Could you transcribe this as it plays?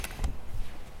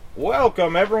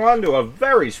Welcome, everyone, to a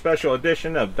very special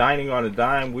edition of Dining on a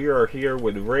Dime. We are here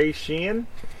with Ray Sheehan.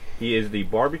 He is the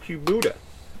Barbecue Buddha.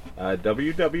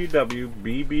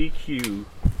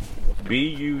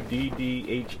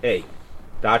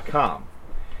 www.bbqbuddah.com.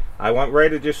 I want Ray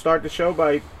to just start the show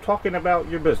by talking about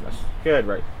your business. Go ahead,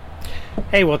 Ray.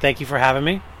 Hey, well, thank you for having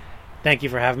me. Thank you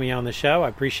for having me on the show. I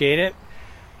appreciate it.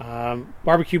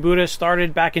 Barbecue Buddha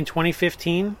started back in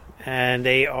 2015, and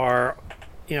they are,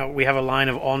 we have a line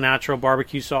of all-natural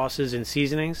barbecue sauces and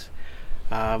seasonings.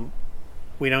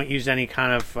 We don't use any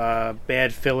kind of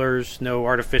bad fillers, no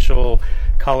artificial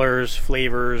colors,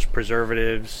 flavors,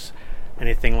 preservatives,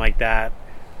 anything like that.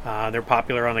 They're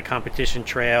popular on the competition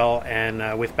trail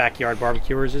and with backyard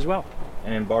barbecuers as well.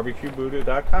 And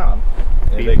barbecuebuddha.com.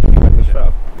 And they can get the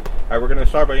stuff. All right, we're going to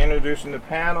start by introducing the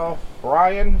panel.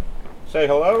 Brian, say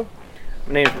hello.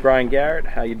 My name is Brian Garrett.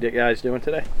 How you guys doing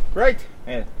today? Great.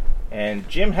 And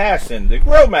Jim Hassan, the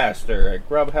grill master at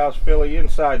Grub House Philly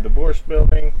inside the Bourse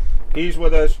building. He's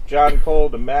with us. John Cole,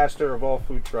 the master of all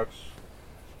food trucks.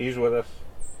 He's with us.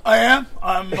 I am.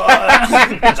 I'm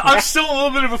still a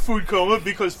little bit of a food coma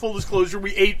because, full disclosure,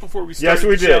 we ate before we started. Yes,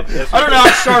 we the show. did. I don't know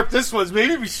how sharp this was.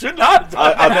 Maybe we should not have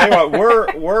done I'll tell you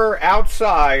what, we're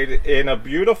outside in a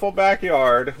beautiful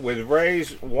backyard with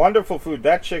Ray's wonderful food.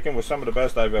 That chicken was some of the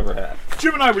best I've ever had.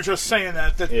 Jim and I were just saying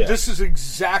that This is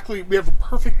exactly, we have a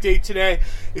perfect day today.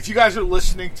 If you guys are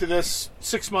listening to this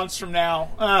 6 months from now.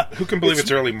 Who can believe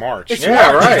it's early March? It's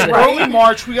March. Right. It's early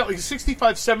March. We got like a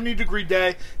 65, 70 degree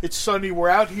day. It's sunny. We're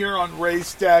out here on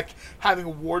Ray's deck having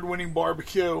award-winning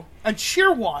barbecue and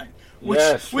cheer wine.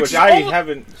 Which I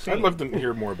haven't seen. I'd love to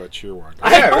hear more about Cheerwine.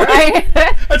 Yeah, right?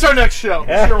 That's our next show.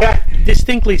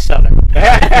 Distinctly Southern.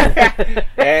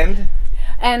 And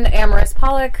Amaris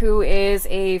Pollock, who is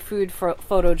a food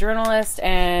photojournalist,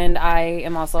 and I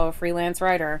am also a freelance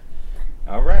writer.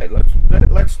 all right,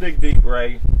 let's dig deep,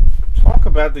 Ray. Talk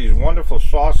about these wonderful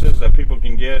sauces that people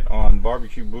can get on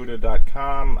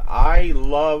barbecuebuddha.com. I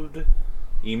loved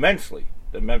immensely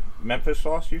the Memphis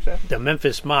sauce, you said? The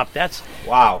Memphis Mop. That's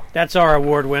our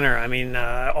award winner. I mean,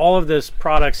 all of those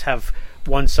products have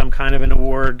won some kind of an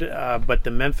award, but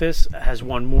the Memphis has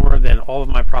won more than all of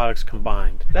my products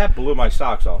combined. That blew my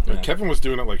socks off, man. Kevin was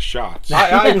doing it like shots.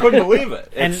 I couldn't believe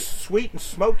it. And it's sweet and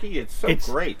smoky. It's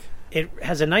great. It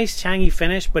has a nice tangy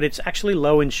finish, but it's actually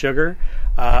low in sugar.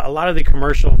 A lot of the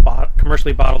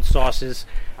commercially bottled sauces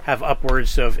have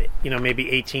upwards of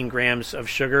maybe 18 grams of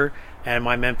sugar, and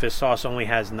my Memphis sauce only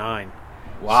has 9.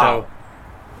 Wow.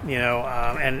 So,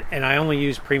 and I only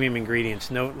use premium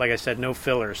ingredients. No, like I said, no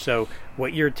fillers. So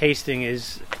what you're tasting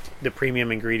is the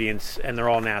premium ingredients, and they're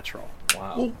all natural.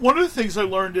 Wow. Well, one of the things I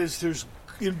learned is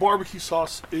in barbecue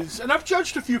sauce and I've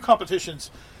judged a few competitions,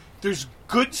 there's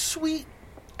good sweet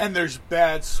and there's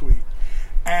bad sweet.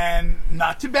 And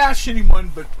not to bash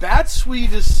anyone, but bad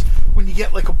sweet is when you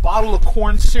get like a bottle of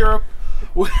corn syrup,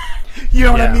 what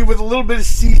I mean, with a little bit of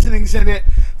seasonings in it.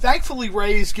 Thankfully,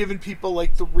 Ray is giving people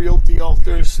like the real deal.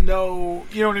 There's no,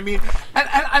 you know what I mean? And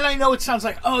I know it sounds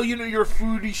like, you're a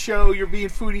foodie show, you're being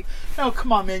foodie. No,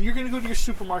 come on, man. You're going to go to your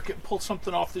supermarket and pull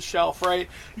something off the shelf, right?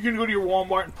 You're going to go to your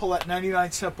Walmart and pull that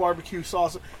 99-cent barbecue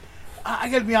sauce. I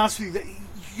got to be honest with you.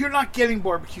 You're not getting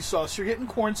barbecue sauce. You're getting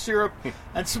corn syrup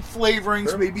and some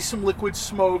flavorings, maybe some liquid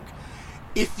smoke.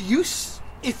 If you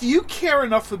care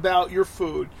enough about your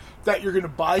food that you're going to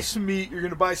buy some meat, you're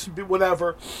going to buy some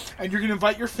whatever, and you're going to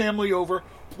invite your family over,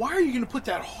 why are you going to put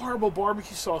that horrible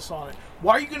barbecue sauce on it?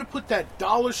 Why are you going to put that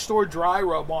dollar store dry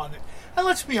rub on it? And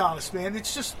let's be honest, man,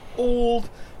 it's just old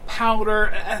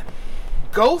powder.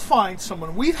 Go find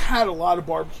someone. We've had a lot of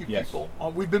barbecue people.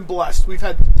 We've been blessed. We've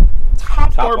had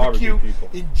top barbecue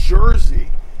in Jersey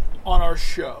on our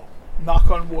show.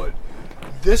 Knock on wood.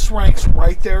 This ranks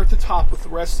right there at the top with the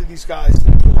rest of these guys.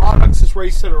 The products, as Ray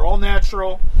said, are all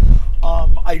natural.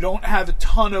 I don't have a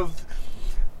ton of...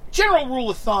 General rule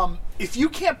of thumb, if you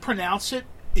can't pronounce it,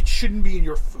 it shouldn't be in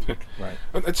your food. Right.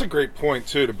 That's a great point,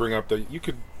 too, to bring up that you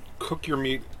could cook your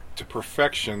meat to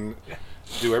perfection,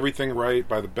 do everything right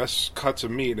by the best cuts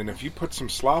of meat, and if you put some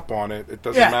slop on it, it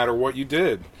doesn't matter what you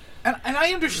did. And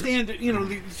I understand,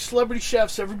 the celebrity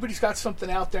chefs, everybody's got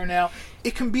something out there now.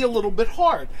 It can be a little bit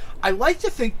hard. I like to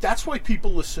think that's why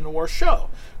people listen to our show,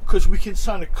 because we can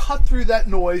kind of cut through that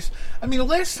noise. I mean, the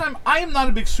last time, I am not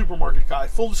a big supermarket guy.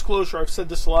 Full disclosure, I've said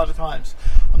this a lot of times.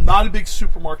 I'm not a big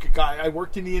supermarket guy. I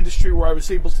worked in the industry where I was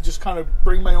able to just kind of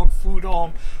bring my own food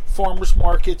home, farmers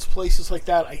markets, places like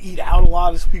that. I eat out a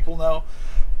lot, as people know.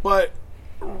 But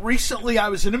recently I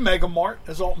was in a Mega Mart,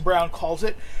 as Alton Brown calls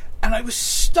it, and I was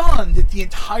stunned at the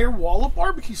entire wall of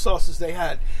barbecue sauces they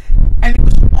had. And it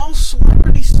was all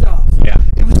celebrity stuff. Yeah.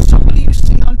 It was somebody you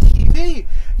see on TV.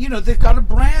 they've got a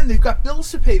brand, they've got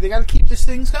bills to pay, they got to keep this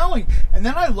thing going. And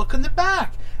then I look in the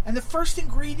back, and the first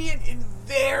ingredient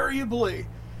invariably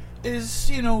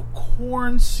is,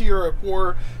 corn syrup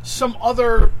or some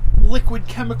other liquid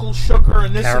chemical sugar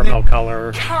and this Caramel and then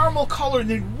color. Caramel color, and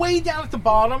then way down at the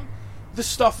bottom, the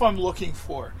stuff I'm looking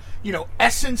for.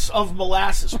 Essence of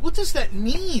molasses. What does that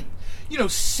mean?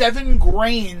 7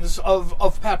 grains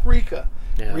of paprika.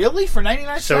 Yeah. Really? For 99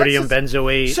 cents? Sodium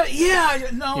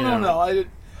benzoate. No.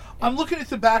 I'm looking at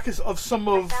the back of some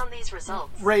of found these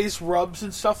results. Ray's rubs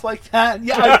and stuff like that.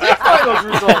 Yeah, I did find those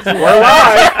results. We're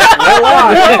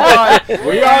live.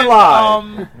 We are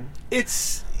live.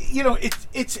 It's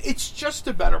just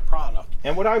a better product.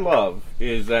 And what I love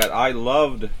is that I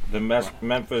loved the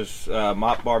Memphis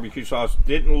Mop barbecue sauce.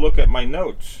 Didn't look at my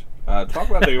notes. Talk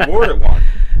about the award it won.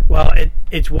 Well,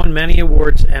 it's won many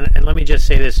awards, and let me just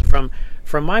say this from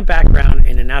my background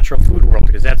in the natural food world,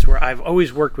 because that's where I've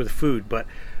always worked with food. But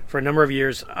for a number of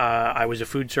years, I was a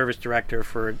food service director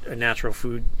for a natural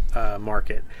food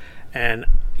market, and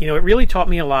it really taught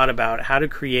me a lot about how to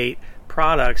create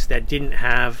products that didn't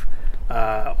have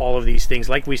all of these things,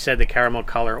 like we said, the caramel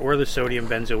color or the sodium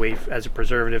benzoate as a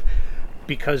preservative,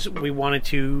 because we wanted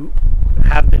to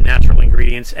have the natural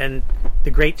ingredients and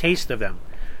the great taste of them.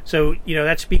 So,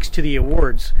 that speaks to the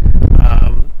awards,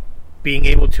 being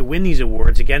able to win these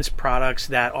awards against products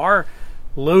that are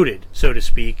loaded, so to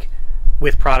speak,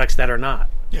 with products that are not.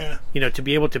 Yeah. To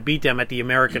be able to beat them at the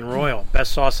American Royal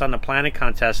Best Sauce on the Planet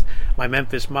contest, my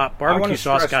Memphis Mop barbecue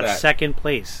sauce got second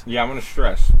place. Yeah, I want to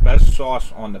stress, best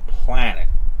sauce on the planet.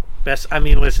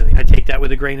 Listen, I take that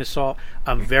with a grain of salt.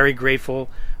 I'm very grateful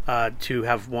to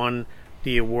have won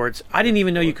the awards. I didn't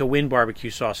even know you could win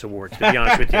barbecue sauce awards, to be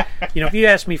honest with you. If you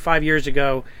asked me 5 years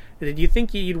ago, did you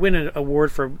think you'd win an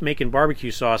award for making barbecue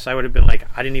sauce, I would have been like,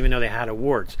 I didn't even know they had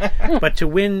awards. But to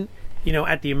win,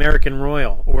 at the American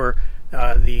Royal or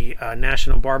the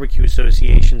National Barbecue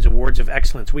Association's Awards of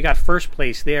Excellence, we got first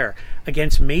place there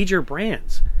against major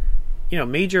brands.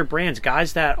 Major brands,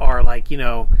 guys that are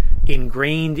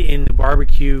ingrained in the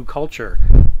barbecue culture.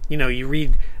 You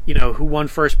read, who won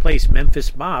first place,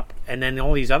 Memphis Mop, and then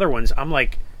all these other ones. I'm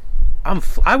like,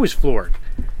 I was floored,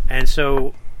 and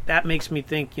so that makes me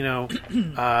think,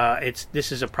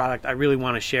 this is a product I really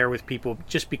want to share with people,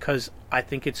 just because I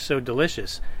think it's so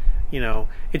delicious.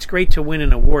 It's great to win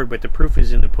an award, but the proof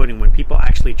is in the pudding when people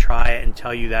actually try it and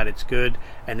tell you that it's good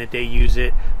and that they use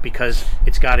it because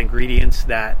it's got ingredients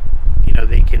that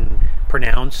they can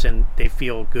pronounce and they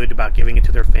feel good about giving it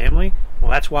to their family. Well,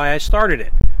 that's why I started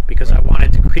it, because I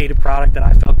wanted to create a product that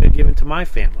I felt good giving to my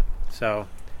family. So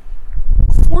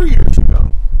 4 years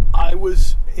ago, I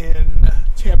was in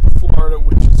Tampa, Florida,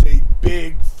 which is a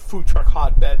big food truck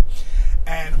hotbed.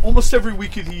 And almost every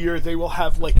week of the year, they will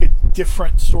have a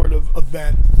different sort of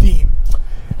event theme.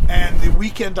 And the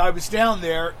weekend I was down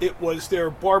there, it was their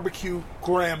barbecue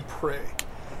Grand Prix.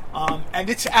 And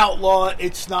it's outlaw.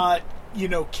 It's not,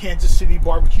 Kansas City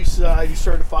Barbecue Society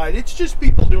certified. It's just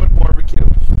people doing barbecue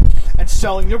and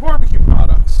selling their barbecue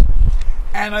products.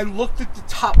 And I looked at the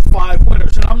top 5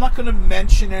 winners. And I'm not going to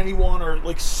mention anyone or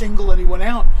single anyone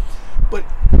out. But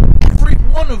every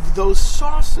one of those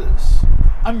sauces,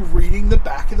 I'm reading the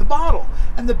back of the bottle,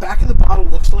 and the back of the bottle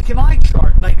looks like an eye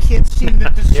chart, and I can't seem to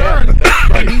discern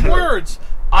any words.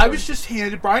 Brian just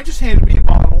handed me a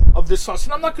bottle of this sauce,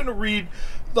 and I'm not going to read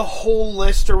the whole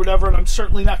list or whatever, and I'm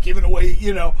certainly not giving away,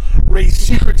 Ray's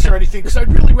secrets or anything, because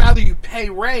I'd really rather you pay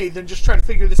Ray than just try to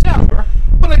figure this out.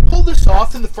 But I pull this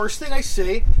off, and the first thing I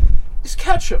see is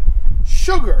ketchup,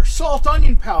 sugar, salt,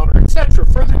 onion powder, etc.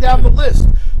 Further down the list,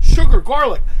 sugar,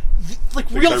 garlic.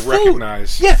 Real food.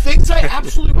 Recognize. Yeah, things I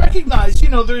absolutely recognize.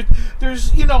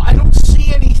 There's I don't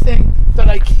see anything that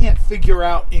I can't figure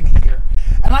out in here.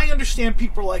 And I understand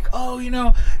people are like, oh,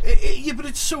 yeah, but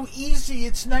it's so easy.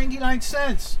 It's 99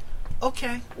 cents.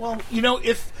 Okay, well,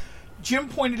 if Jim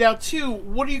pointed out too,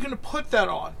 what are you going to put that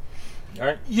on? All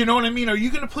right. You know what I mean? Are you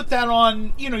going to put that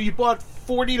on, you bought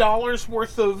 $40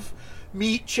 worth of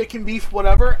meat, chicken, beef,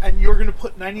 whatever, and you're going to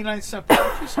put 99-cent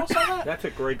barbecue sauce on that? That's a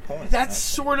great point. That's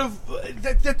sort of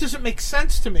that doesn't make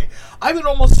sense to me. I would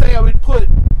almost say I would put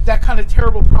that kind of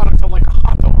terrible product on a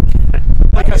hot dog,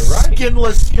 a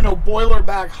skinless, boiler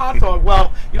bag hot dog.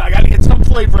 Well, I got to get some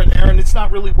flavor in there, and it's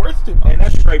not really worth too much. And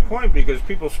that's a great point, because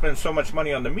people spend so much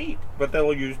money on the meat, but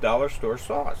they'll use dollar store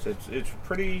sauce. It's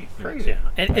pretty crazy. Yeah,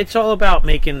 and it's all about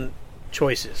making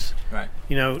choices. Right.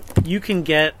 You can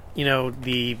get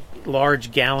the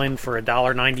large gallon for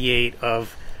 $1.98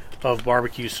 of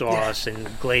barbecue sauce and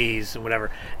glaze and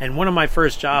whatever. And one of my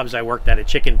first jobs, I worked at a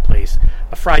chicken place,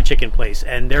 a fried chicken place,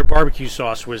 and their barbecue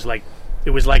sauce was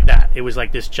it was like that. It was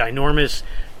like this ginormous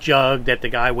jug that the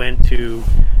guy went to,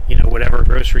 whatever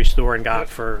grocery store and got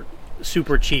for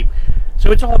super cheap.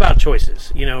 So it's all about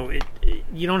choices. You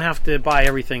don't have to buy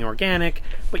everything organic,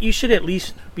 but you should at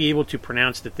least be able to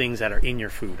pronounce the things that are in your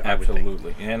food.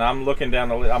 Absolutely. And I'm looking down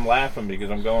the list. I'm laughing because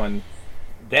I'm going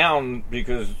down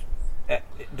because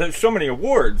there's so many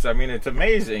awards. I mean, it's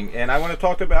amazing. And I want to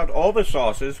talk about all the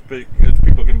sauces because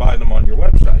people can buy them on your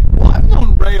website. Well, I've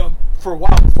known Ray for a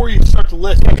while. Before you start the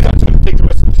list, I was going to take the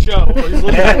rest of the show. Or he's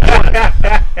listening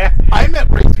to I met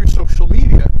Ray through social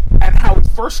media, and how it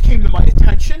first came to my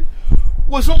attention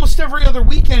was almost every other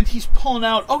weekend he's pulling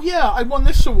out, oh yeah, I won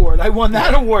this award, I won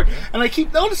that award. And I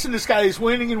keep noticing this guy is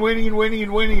winning and winning and winning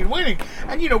and winning and winning.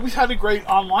 And, we've had a great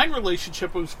online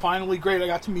relationship. It was finally great. I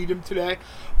got to meet him today.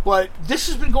 But this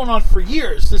has been going on for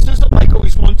years. This isn't like,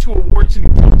 he's won 2 awards and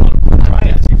he jumped on a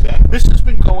podcast. Exactly. This has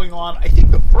been going on. I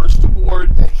think the first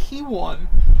award that he won,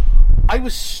 I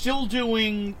was still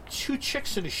doing 2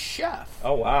 Chicks and a Chef.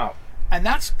 Oh, wow. And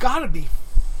that's got to be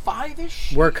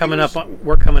 5-ish. We're coming up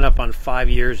on 5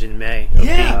 years in May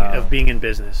of being in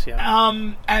business.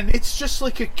 Yeah. And it's just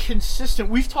like a consistent.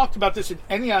 We've talked about this in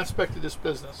any aspect of this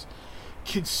business.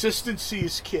 Consistency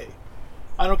is key.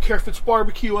 I don't care if it's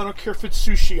barbecue. I don't care if it's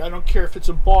sushi. I don't care if it's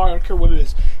a bar. I don't care what it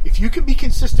is. If you can be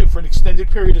consistent for an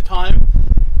extended period of time,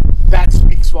 that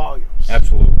speaks volumes.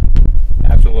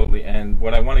 Absolutely. And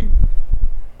what I want to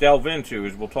delve into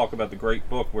is we'll talk about the great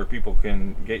book where people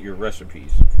can get your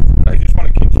recipes. But I just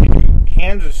want to continue.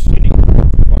 Kansas City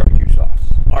barbecue sauce.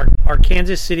 Our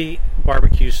Kansas City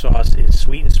barbecue sauce is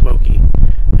sweet and smoky,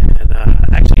 and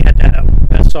actually had that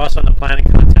best sauce on the planet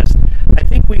contest. I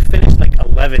think we finished like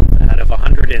 11th out of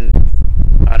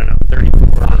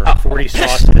 34 or 40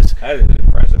 sauces. That is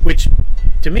impressive. Which,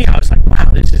 to me, I was like, wow,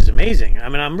 this is amazing. I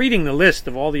mean, I'm reading the list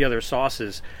of all the other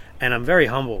sauces, and I'm very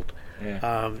humbled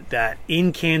that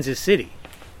in Kansas City,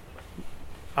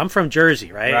 I'm from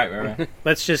Jersey, right? Right.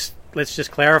 Let's just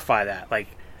clarify that. Like,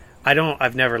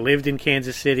 I've never lived in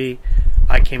Kansas City.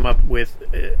 I came up with,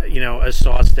 a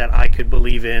sauce that I could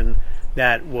believe in,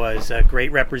 that was a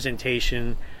great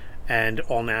representation and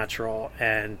all natural,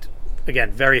 and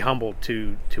again, very humbled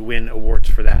to win awards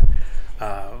for that.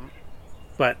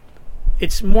 But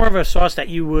it's more of a sauce that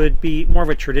you would be more of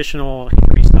a traditional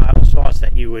hickory style sauce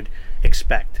that you would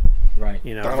expect. Right.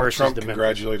 Donald versus Trump the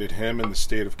congratulated him in the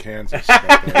state of Kansas. the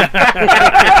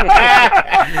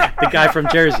guy from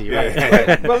Jersey, right?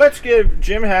 Yeah. Well, let's give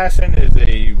Jim Hassan is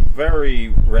a very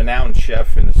renowned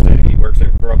chef in the city. He works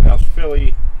at Grub House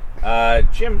Philly.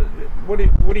 Jim, what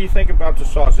do you think about the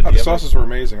sauces? The sauces were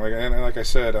amazing. Like I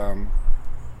said, the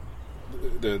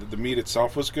meat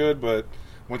itself was good, but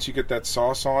once you get that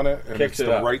sauce on it, and it's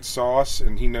the right sauce,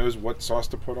 and he knows what sauce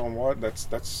to put on what,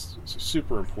 that's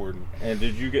super important. And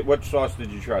what sauce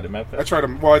did you try? The Memphis? I tried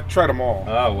them all.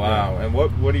 Oh wow! And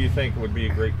what do you think would be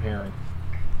a great pairing?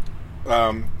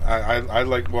 I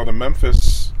like the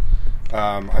Memphis.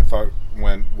 I thought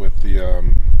went with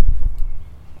the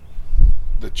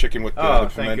chicken with the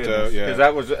pimento.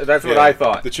 Yeah, because that's what I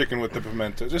thought. The chicken with the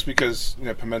pimento, just because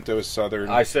pimento is southern.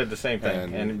 I said the same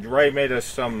thing, and Ray made us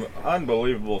some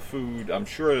unbelievable food. I'm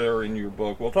sure they're in your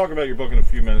book. We'll talk about your book in a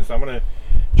few minutes. I'm going to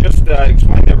just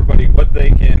explain to everybody what they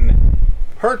can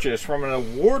purchase from an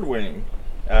award-winning,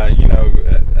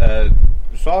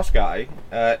 sauce guy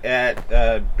at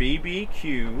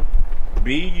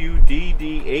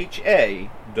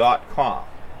bbqbuddha.com.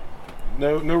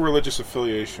 No religious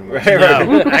affiliation. Right.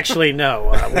 No, actually,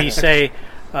 no. We say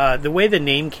the way the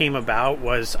name came about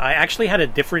was I actually had a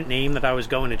different name that I was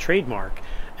going to trademark,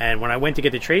 and when I went to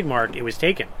get the trademark, it was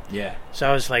taken. Yeah. So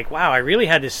I was like, wow, I really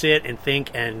had to sit and think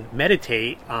and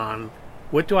meditate on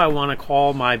what do I want to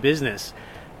call my business,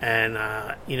 and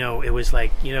it was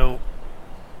like,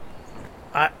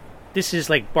 this is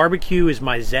like barbecue is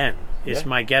my zen. It's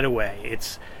my getaway.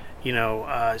 It's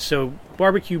so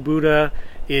barbecue Buddha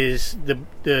is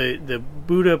the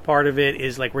Buddha part of it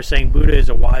is like we're saying Buddha is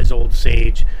a wise old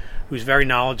sage who's very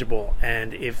knowledgeable,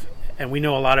 and we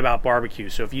know a lot about barbecue,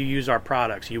 so if you use our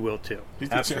products you will too.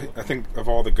 I think of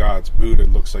all the gods, Buddha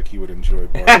looks like he would enjoy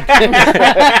barbecue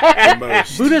the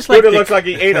most. Buddha looks like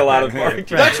he ate a lot of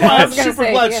barbecue. That's why I'm super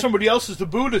glad somebody else is the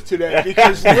Buddha today,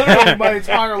 because literally my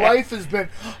entire life has been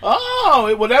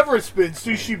whatever it's been,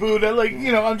 sushi Buddha,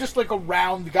 I'm just like a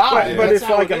round guy. But it's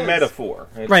like a metaphor.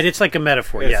 It's like a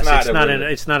metaphor. Yes,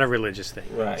 it's not a religious thing.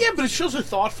 Right. Yeah, but it shows a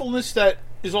thoughtfulness that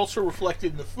is also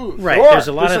reflected in the food. Right. Sure. There's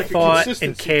a lot of thought and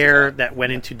consistency care that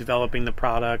went into developing the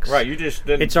products. Right. You just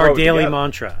didn't. It's our daily together.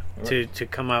 mantra to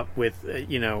come up with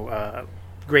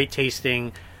great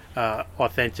tasting,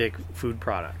 authentic food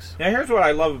products. Now, here's what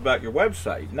I love about your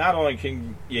website. Not only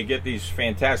can you get these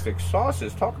fantastic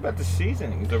sauces, talk about the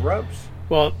seasonings, the rubs.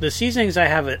 Well, the seasonings, I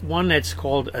have one that's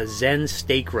called a Zen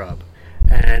steak rub,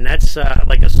 and that's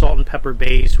like a salt and pepper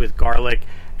base with garlic,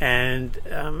 and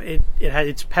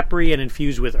it's peppery and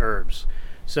infused with herbs.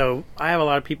 So I have a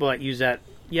lot of people that use that,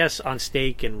 yes, on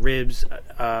steak and ribs,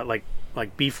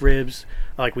 like beef ribs,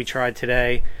 like we tried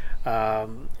today,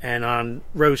 and on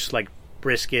roast like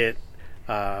brisket,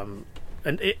 and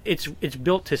it's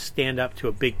built to stand up to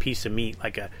a big piece of meat,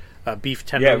 like a beef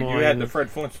tenderloin. Yeah, you had the Fred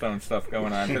Flintstone stuff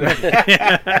going on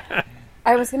today.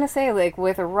 I was gonna say, like,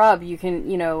 with a rub, you can,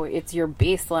 it's your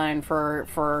baseline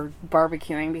for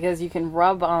barbecuing, because you can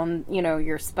rub on,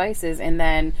 your spices and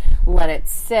then let it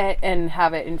sit and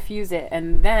have it infuse it,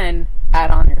 and then add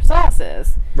on your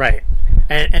sauces. Right.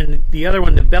 And the other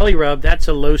one, the belly rub, that's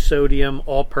a low sodium,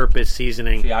 all-purpose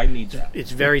seasoning. See, I need that.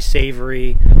 It's very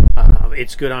savory.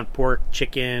 It's good on pork,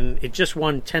 chicken. It just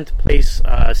won 10th place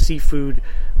seafood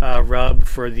rub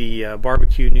for the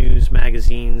Barbecue News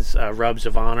magazine's Rubs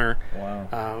of Honor.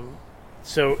 Wow.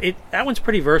 So that one's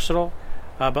pretty versatile,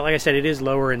 but like I said, it is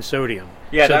lower in sodium.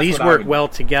 Yeah, so that's these what work well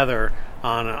together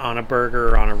on a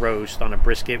burger, on a roast, on a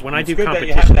brisket. When I do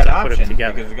competitions, that I put them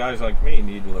together. Because guys like me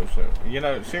need low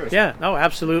sodium. Seriously. Yeah, no,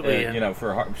 absolutely.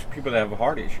 For people that have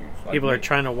heart issues. Like people me. are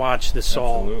trying to watch the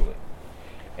salt. Absolutely.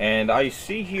 And I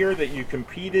see here that you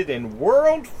competed in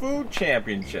World Food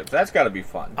Championships. That's got to be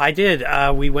fun. I did.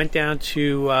 We went down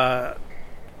to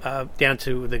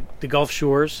the Gulf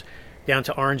Shores, down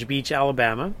to Orange Beach,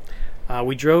 Alabama.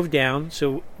 We drove down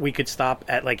so we could stop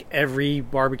at like every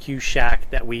barbecue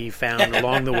shack that we found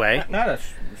along the way. No,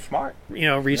 that's smart.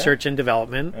 Research and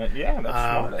development. That's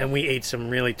smart. And we ate some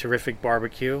really terrific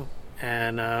barbecue.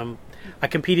 And I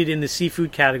competed in the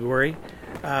seafood category.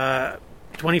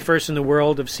 21st in the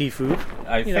world of seafood.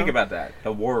 I think about that.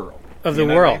 The world. Of the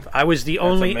world. I was the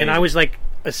only, amazing. and I was like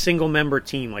a single member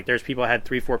team. Like there's people, I had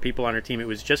 3-4 people on our team. It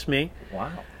was just me.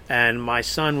 Wow. And my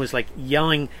son was like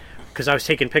yelling, because I was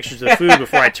taking pictures of the food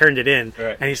before I turned it in.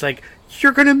 Right. And he's like,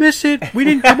 "You're going to miss it. We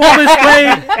didn't come all this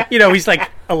way." He's like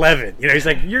 11. He's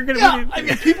like, "You're going to Yeah, I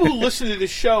mean, people who listen to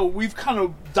this show, we've kind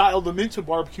of dialed them into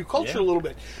barbecue culture a little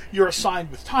bit. You're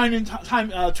assigned with turn-in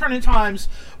times.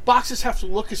 Boxes have to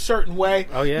look a certain way.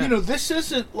 Oh, yeah. This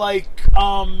isn't like,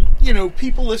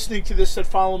 people listening to this that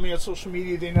follow me on social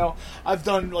media, they know I've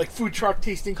done, like, food truck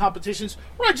tasting competitions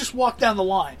where I just walk down the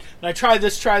line. And I try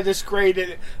this, great.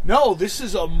 No, this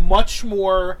is a much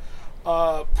more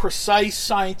precise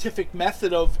scientific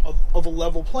method of a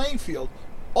level playing field.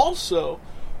 Also,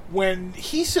 when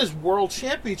he says world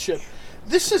championship,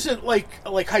 this isn't like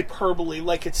hyperbole,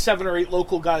 like it's 7 or 8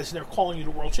 local guys and they're calling you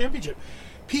to world championship.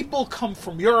 People come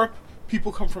from Europe,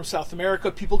 people come from South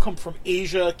America, people come from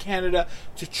Asia, Canada,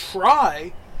 to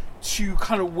try to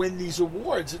kind of win these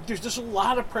awards. There's just a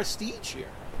lot of prestige here.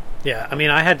 Yeah, I mean,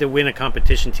 I had to win a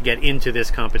competition to get into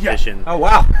this competition. Yeah. Oh,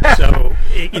 wow. So,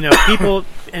 people,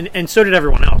 and so did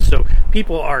everyone else. So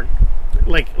people are,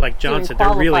 like John said,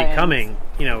 they're really coming,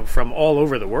 from all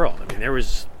over the world. I mean, there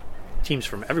was teams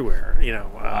from everywhere,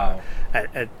 Wow.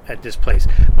 at this place.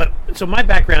 But so my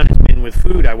background has been with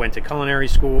food. I went to culinary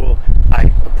school.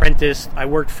 I apprenticed. I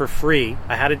worked for free.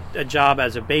 I had a job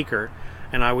as a baker,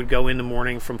 and I would go in the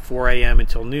morning from 4 a.m.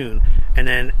 until noon, and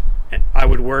then I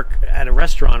would work at a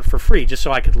restaurant for free just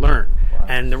so I could learn. Wow.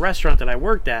 And the restaurant that I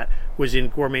worked at was in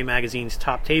Gourmet Magazine's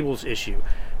Top Tables issue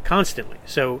constantly.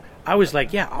 So I was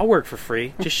like, yeah, I'll work for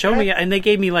free. Just show me. And they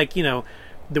gave me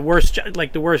the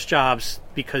worst jobs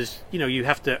because you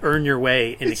have to earn your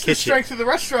way in the kitchen. It's the strength of the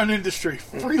restaurant industry,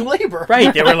 free labor.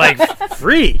 Right? They were like,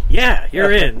 free, yeah,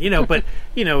 you're in. But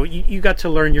you got to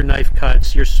learn your knife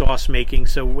cuts, your sauce making.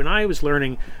 So when I was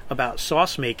learning about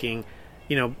sauce making,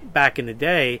 back in the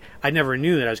day, I never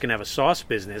knew that I was going to have a sauce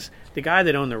business. The guy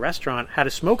that owned the restaurant had a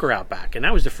smoker out back, and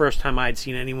that was the first time I had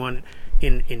seen anyone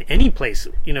in any place,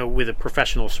 with a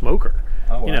professional smoker.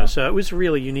 Oh, wow. So it was a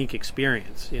really unique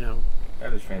experience.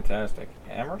 That is fantastic.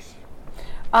 Amherst?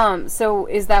 So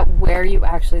is that where you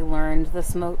actually learned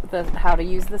how to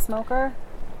use the smoker?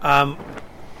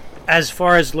 As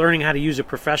far as learning how to use a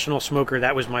professional smoker,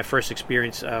 that was my first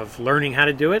experience of learning how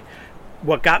to do it.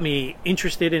 What got me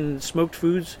interested in smoked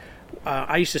foods,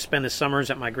 I used to spend the summers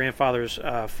at my grandfather's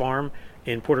farm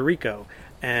in Puerto Rico,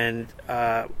 and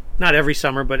not every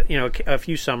summer, but a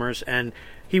few summers, and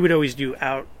he would always do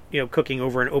out cooking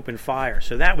over an open fire.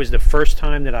 So that was the first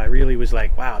time that I really was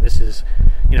like, wow, this is,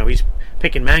 he's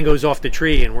picking mangoes off the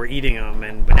tree and we're eating them,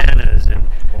 and bananas, and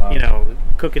Wow.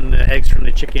 Cooking the eggs from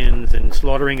the chickens and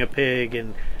slaughtering a pig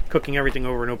and cooking everything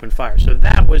over an open fire. So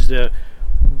that was the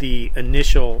the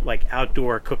initial like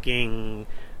outdoor cooking,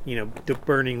 the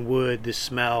burning wood, the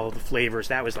smell, the flavors,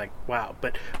 that was like, wow.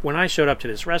 But when I showed up to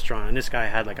this restaurant and this guy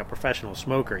had like a professional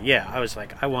smoker, I was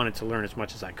like, I wanted to learn as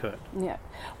much as I could. Yeah.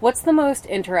 What's the most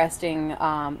interesting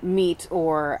meat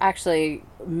or actually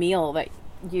meal that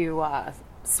you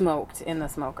smoked in the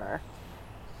smoker?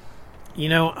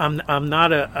 I'm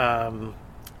not a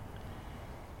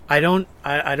I don't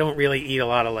really eat a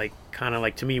lot of like kind of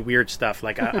like, to me, weird stuff.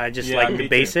 Like I just like the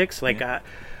basics. Like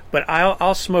but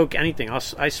I'll smoke anything.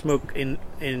 I smoke in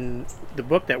the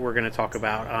book that we're going to talk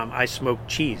about. I smoke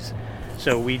cheese,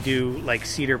 so we do like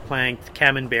cedar planked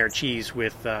camembert cheese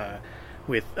with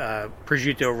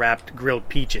prosciutto wrapped grilled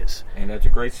peaches. And that's a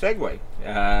great segue.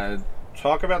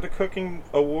 Talk about the cooking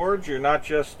awards. You're not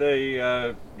just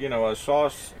a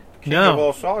sauce king of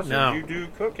all sauces. No. You do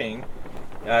cooking.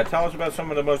 Tell us about some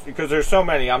of the most, because there's so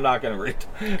many, I'm not going to read.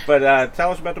 But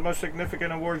tell us about the most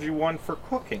significant awards you won for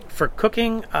cooking. For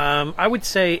cooking, I would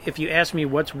say if you ask me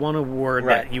what's one award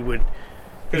that you wouldn't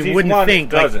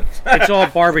think, like, it's all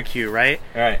barbecue, right?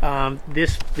 Right.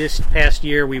 This past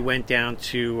year we went down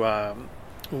to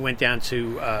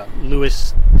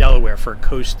Lewis, Delaware for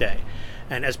Coast Day,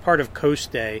 and as part of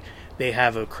Coast Day, they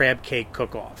have a crab cake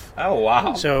cook-off. Oh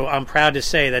wow! So I'm proud to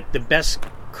say that the best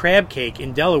crab cake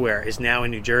in Delaware is now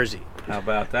in New Jersey. How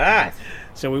about that?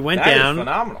 So we went down. That is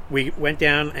phenomenal. We went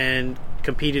down and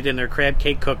competed in their crab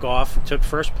cake cook-off. Took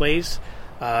first place.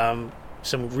 Some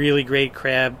really great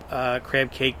crab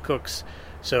cake cooks.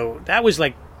 So that was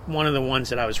like one of the ones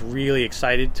that I was really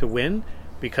excited to win,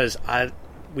 because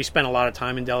we spent a lot of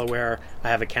time in Delaware. I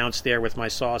have accounts there with my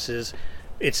sauces.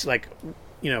 It's like,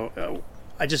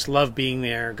 I just love being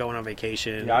there, going on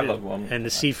vacation. Yeah, I love them. And the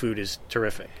seafood is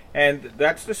terrific. And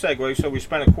that's the segue. So we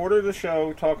spent a quarter of the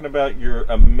show talking about your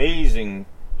amazing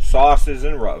sauces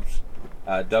and rubs.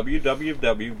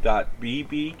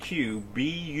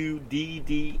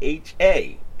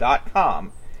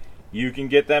 www.bbqbuddha.com. You can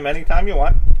get them anytime you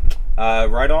want,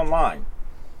 right online.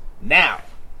 Now,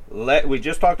 we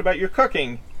just talked about your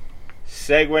cooking.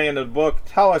 Segue into the book.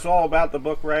 Tell us all about the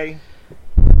book, Ray.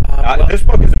 This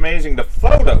book is amazing. The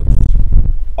photos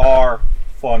are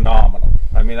phenomenal.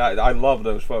 I mean, I love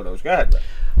those photos. Go ahead, Ray.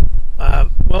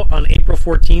 Well, on April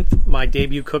 14th, my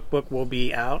debut cookbook will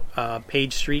be out.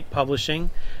 Page Street Publishing.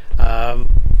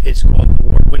 It's called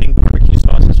Award-Winning Barbecue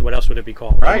Sauces. What else would it be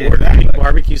called? Right, Award-Winning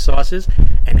Barbecue Sauces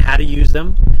and How to Use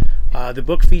Them. The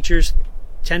book features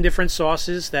 10 different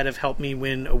sauces that have helped me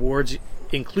win awards,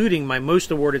 including my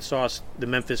most awarded sauce, the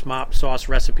Memphis Mop sauce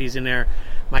recipes in there,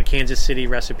 my Kansas City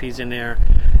recipes in there,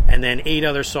 and then 8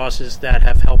 other sauces that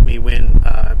have helped me win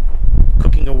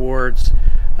cooking awards,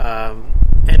 and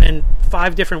then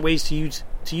 5 different ways to use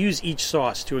each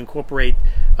sauce to incorporate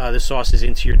the sauces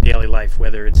into your daily life,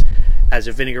 whether it's as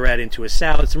a vinaigrette into a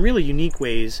salad, some really unique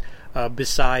ways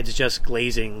besides just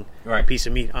glazing a piece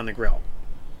of meat on the grill.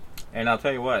 And I'll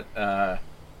tell you what,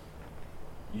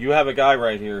 you have a guy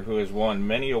right here who has won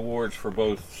many awards for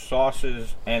both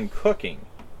sauces and cooking,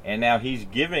 and now he's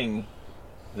giving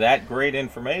that great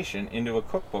information into a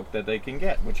cookbook that they can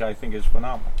get, which I think is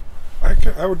phenomenal.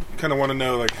 I would kind of want to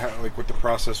know what the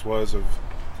process was of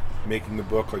making the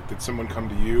book. Like, did someone come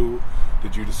to you?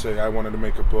 Did you just say, I wanted to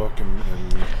make a book? And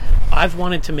I've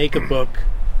wanted to make a book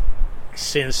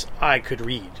since I could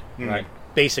read. Right.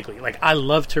 Basically, like, I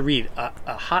love to read.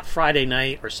 A hot Friday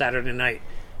night or Saturday night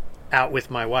out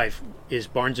with my wife is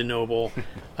Barnes and Noble,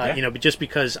 but just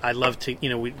because I love to,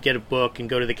 we get a book and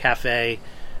go to the cafe,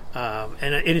 and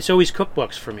it's always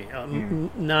cookbooks for me.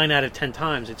 9 out of 10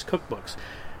 times it's cookbooks,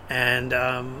 and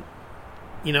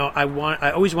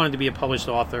I always wanted to be a published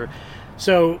author.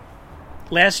 So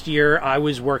last year I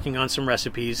was working on some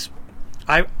recipes.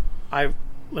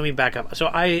 Let me back up. So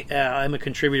I'm a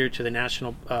contributor to the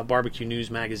National Barbecue News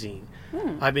magazine.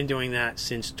 I've been doing that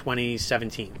since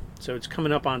 2017. So it's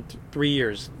coming up on 3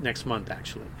 years next month,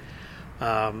 actually.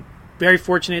 Very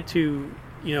fortunate to,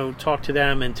 talk to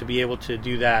them and to be able to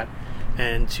do that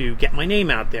and to get my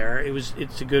name out there.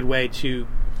 It's a good way to,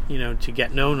 to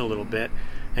get known a little bit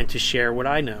and to share what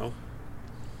I know.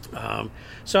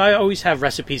 So I always have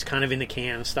recipes kind of in the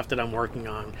can, stuff that I'm working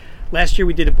on. Last year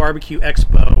we did a barbecue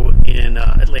expo in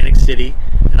Atlantic City,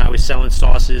 and I was selling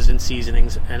sauces and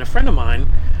seasonings, and a friend of mine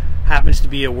happens to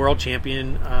be a world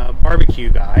champion barbecue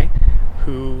guy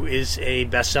who is a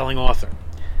best-selling author.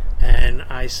 And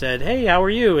I said, hey, how are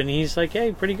you? And he's like,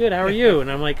 hey, pretty good, how are you?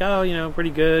 And I'm like, oh, pretty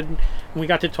good. And we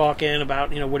got to talking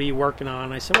about, what are you working on?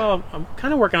 And I said, well, I'm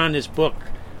kind of working on this book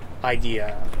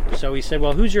idea. So he said,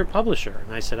 well, who's your publisher?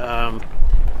 And I said, well,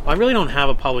 I really don't have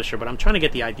a publisher, but I'm trying to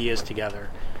get the ideas together.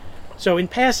 So in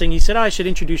passing, he said, I should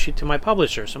introduce you to my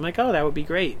publisher. So I'm like, oh, that would be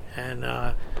great. And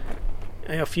a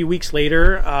few weeks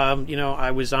later, I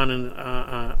was on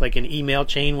an email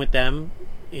chain with them,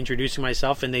 introducing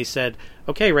myself, and they said,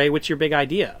 okay, Ray, what's your big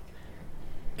idea?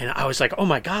 And I was like, oh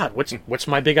my God, what's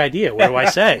my big idea? What do I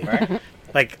say? Right.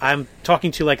 Like, I'm talking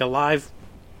to like a live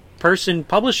person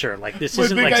publisher. Like, this My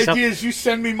isn't big like idea is you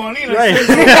send me money and Right. I send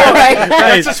you money. Right.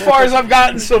 That's as far as I've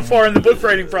gotten so far in the book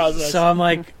writing process. So I'm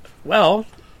like, well,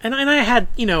 and I had,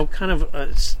 kind of,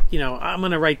 I'm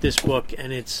going to write this book,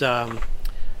 and it's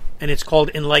called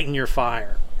Enlighten Your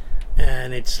Fire,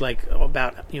 and it's like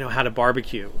about how to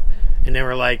barbecue. And they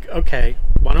were like, okay,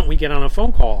 why don't we get on a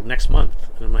phone call next month?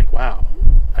 And I'm like, wow,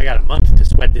 I got a month to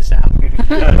sweat this out.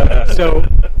 So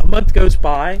a month goes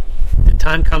by, the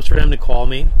time comes for them to call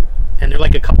me, and they're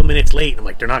like a couple minutes late. I'm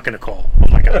like, they're not going to call. Oh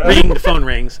my God, the phone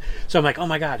rings. So I'm like, oh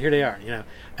my God, here they are,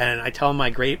 And I tell them my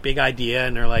great big idea,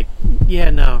 and they're like,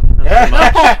 yeah, no, not so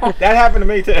much. That happened to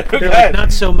me too. They're like,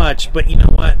 not so much, but you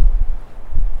know what?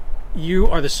 You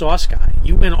are the sauce guy.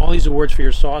 You win all these awards for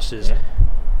your sauces. Yeah.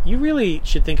 You really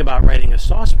should think about writing a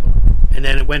sauce book. And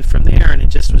then it went from there, and it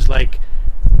just was like,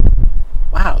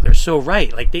 wow, they're so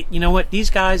right. Like, you know what? These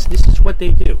guys, this is what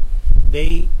they do.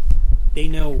 They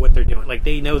know what they're doing. Like,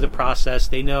 they know the process.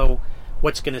 They know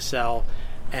what's going to sell.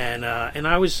 And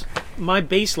my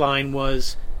baseline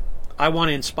was, I want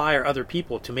to inspire other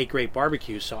people to make great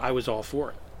barbecues, so I was all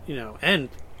for it. And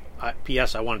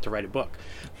P.S. I wanted to write a book.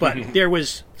 But there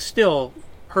was still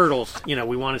hurdles.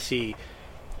 We want to see,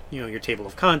 your table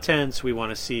of contents. We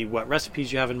want to see what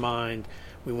recipes you have in mind.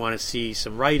 We want to see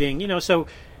some writing. So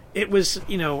it was,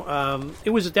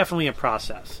 it was definitely a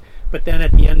process. But then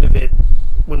at the end of it,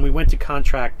 when we went to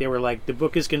contract, they were like, the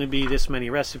book is going to be this many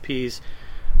recipes.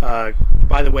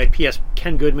 By the way, P.S.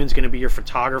 Ken Goodman's going to be your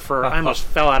photographer. I almost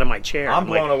fell out of my chair. I'm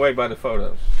blown away by the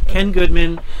photos. Ken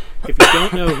Goodman, if you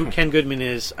don't know who Ken Goodman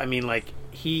is,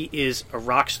 he is a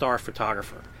rock star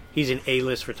photographer. He's an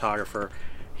A-list photographer.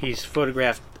 He's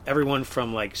photographed everyone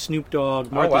from like Snoop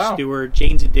Dogg, Martha Stewart,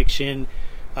 Jane's Addiction,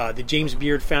 the James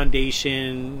Beard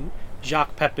Foundation,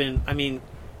 Jacques Pepin.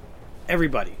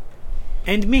 Everybody.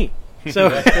 And me. So,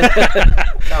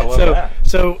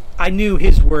 so I knew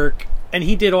his work, and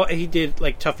he did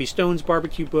like Tuffy Stone's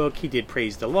barbecue book. He did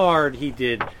Praise the Lard. He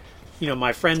did,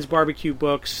 my friend's barbecue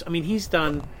books. He's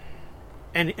done,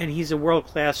 and he's a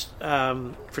world-class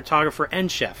photographer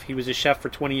and chef. He was a chef for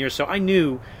 20 years, so I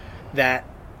knew that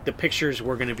the pictures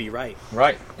were going to be right.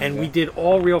 Right. And we did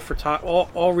all real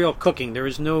all real cooking. There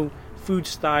was no food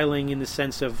styling in the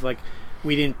sense of like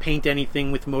we didn't paint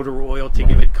anything with motor oil to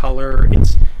give it color.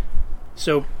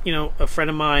 So, a friend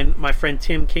of mine, my friend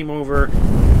Tim, came over,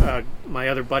 my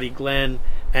other buddy Glenn,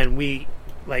 and we,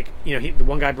 the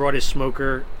one guy brought his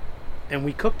smoker, and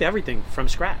we cooked everything from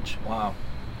scratch. Wow.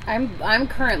 I'm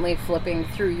currently flipping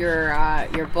through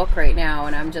your book right now,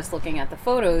 and I'm just looking at the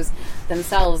photos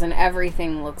themselves, and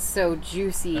everything looks so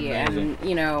juicy. Amazing.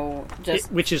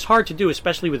 And which is hard to do,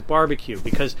 especially with barbecue,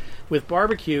 because with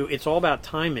barbecue it's all about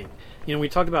timing. We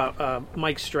talked about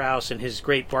Mike Strauss and his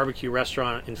great barbecue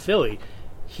restaurant in Philly.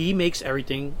 He makes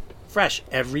everything fresh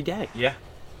every day. Yeah.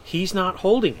 He's not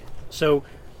holding it, so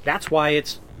that's why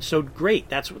it's so great.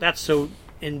 That's so.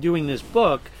 In doing this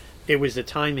book, it was the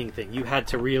timing thing. You had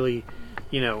to really,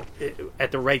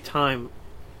 at the right time,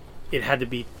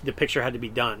 the picture had to be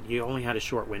done. You only had a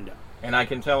short window. And I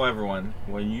can tell everyone,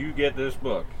 when you get this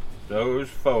book, those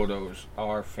photos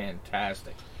are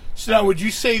fantastic. So now, would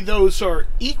you say those are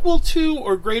equal to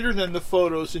or greater than the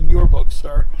photos in your book,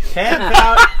 sir?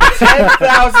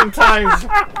 10,000 times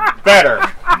better.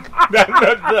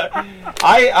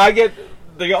 I get...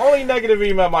 The only negative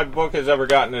email my book has ever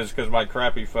gotten is because my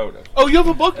crappy photos. Oh, you have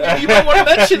a book? You might want to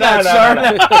mention that, sir.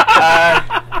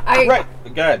 Right,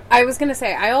 go ahead. I was going to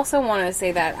say, I also want to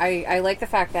say that I like the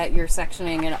fact that you're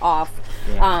sectioning it off.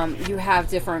 Yeah. You have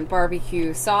different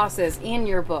barbecue sauces in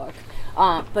your book,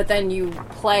 but then you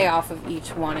play off of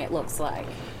each one, it looks like.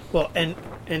 Well, and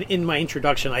in my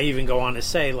introduction, I even go on to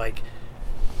say,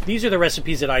 these are the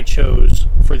recipes that I chose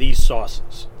for these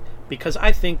sauces, because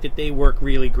I think that they work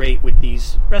really great with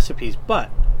these recipes. But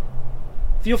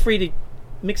feel free to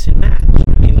mix and match.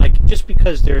 Just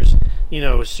because there's,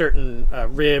 a certain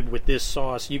rib with this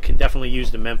sauce, you can definitely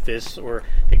use the Memphis or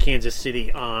the Kansas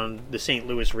City on the St.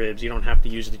 Louis ribs. You don't have to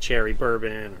use the cherry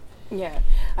bourbon. Yeah,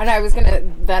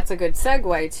 and that's a good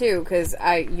segue too, because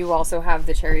you also have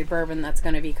the cherry bourbon that's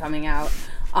going to be coming out.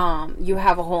 You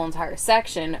have a whole entire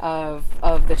section of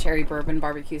the cherry bourbon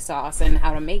barbecue sauce and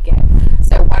how to make it.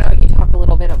 So why don't you talk a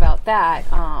little bit about that?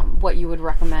 What you would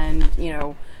recommend,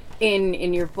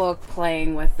 in your book,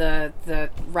 playing with the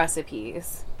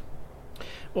recipes.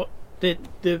 Well,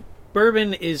 The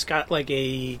bourbon is got like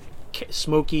a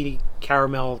smoky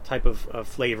caramel type of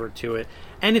flavor to it,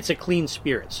 and it's a clean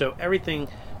spirit. So everything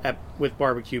with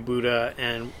Barbecue Buddha,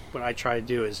 and what I try to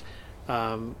do is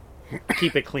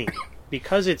keep it clean.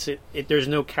 Because there's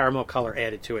no caramel color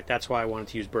added to it. That's why I wanted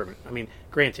to use bourbon. I mean,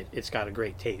 granted, it's got a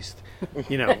great taste.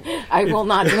 I will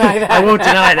not deny that. I won't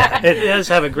deny that. It does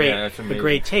have a amazing.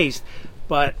 great taste,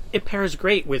 but it pairs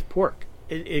great with pork.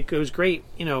 It goes great,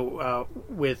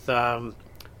 with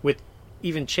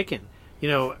even chicken,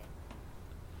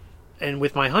 And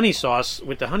with my honey sauce,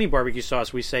 with the honey barbecue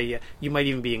sauce, we say you might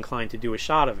even be inclined to do a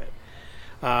shot of it.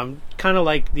 Kind of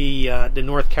like the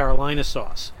North Carolina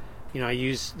sauce. I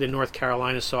use the North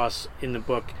Carolina sauce in the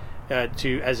book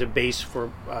as a base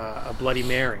for a Bloody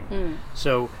Mary.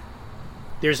 So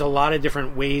there's a lot of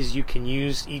different ways you can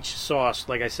use each sauce.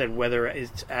 Like I said, whether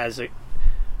it's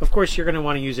of course you're going to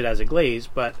want to use it as a glaze,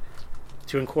 but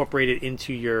to incorporate it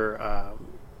into your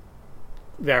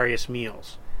various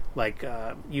meals, like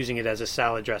using it as a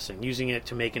salad dressing, using it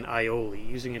to make an aioli,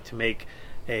 using it to make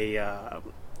a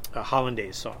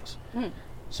hollandaise sauce.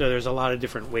 So there's a lot of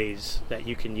different ways that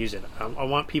you can use it. I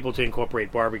want people to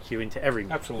incorporate barbecue into every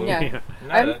meal. Absolutely. Yeah.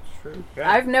 No, that's true.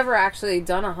 Yeah. I've never actually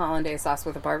done a hollandaise sauce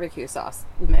with a barbecue sauce,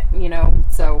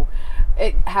 so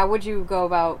how would you go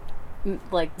about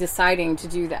deciding to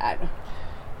do that?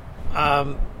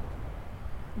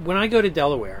 When I go to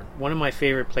Delaware, one of my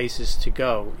favorite places to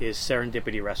go is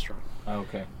Serendipity Restaurant.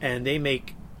 Okay. And they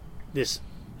make this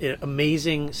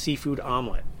amazing seafood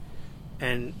omelet.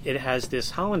 And it has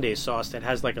this hollandaise sauce that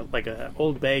has like a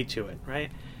Old Bay to it, right?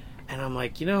 And I'm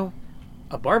like,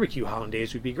 a barbecue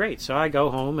hollandaise would be great. So I go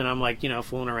home and I'm like,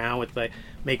 fooling around with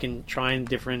trying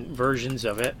different versions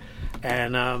of it.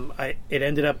 And it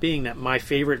ended up being that my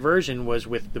favorite version was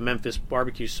with the Memphis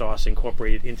barbecue sauce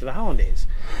incorporated into the hollandaise.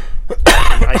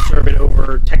 I serve it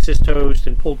over Texas toast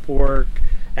and pulled pork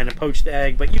and a poached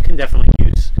egg, but you can definitely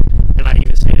use, and I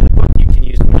even say in the book, you can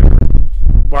use whatever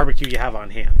barbecue you have on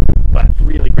hand, but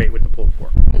really great with the pulled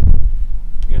pork.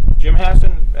 Jim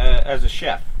Hasson, as a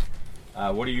chef,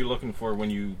 what are you looking for when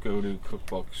you go to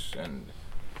cookbooks, and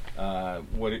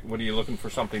what are you looking for?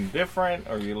 Something different,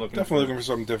 or are you looking looking for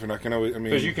something different?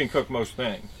 Because you can cook most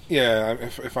things. Yeah,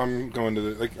 if I'm going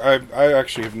to I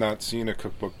actually have not seen a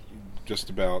cookbook just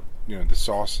about the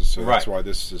sauces, so that's why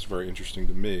this is very interesting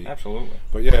to me. Absolutely.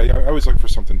 But I always look for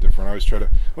something different. I always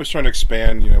trying to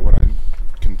expand what I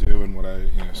can do and what I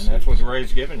and that's what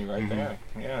Ray's giving you right there.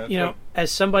 Yeah.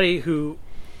 As somebody who,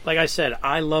 like I said,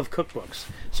 I love cookbooks.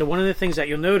 So one of the things that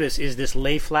you'll notice is this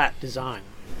lay flat design.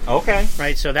 Okay.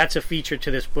 Right. So that's a feature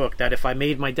to this book. That if I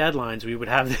made my deadlines, we would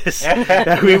have this.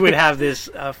 that we would have this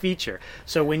feature.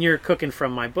 So when you're cooking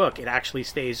from my book, it actually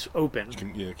stays open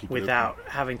keep without it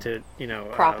open. having to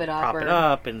prop it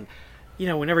up, and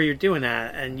whenever you're doing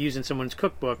that and using someone's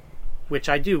cookbook, which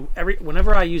I do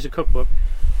whenever I use a cookbook.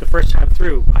 The first time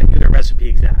through, I do the recipe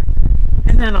exact.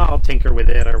 And then I'll tinker with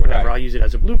it or whatever. Right. I'll use it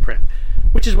as a blueprint,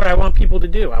 which is what I want people to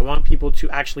do. I want people to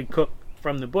actually cook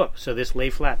from the book. So this lay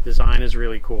flat design is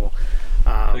really cool.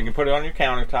 So you can put it on your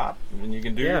countertop, and you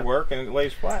can do your work, and it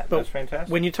lays flat. But that's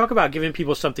fantastic. When you talk about giving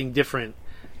people something different,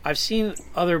 I've seen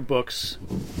other books,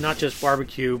 not just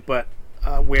barbecue, but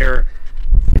where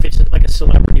if it's like a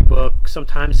celebrity book,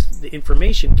 sometimes the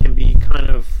information can be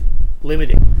kind of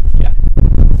limiting. Yeah.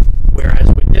 Whereas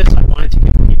with this, I wanted to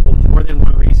give people more than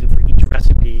one reason for each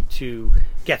recipe to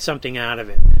get something out of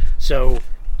it. So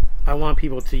I want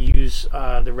people to use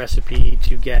the recipe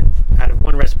to get, out of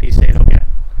one recipe, say they'll get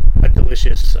a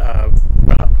delicious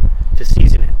rub to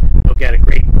season it. They'll get a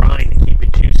great brine to keep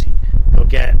it juicy. They'll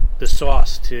get the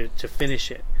sauce to finish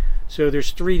it. So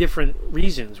there's 3 different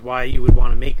reasons why you would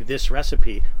want to make this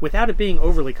recipe without it being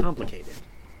overly complicated.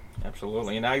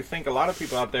 Absolutely. And I think a lot of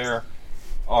people out there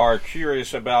are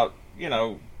curious about,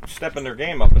 stepping their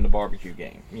game up in the barbecue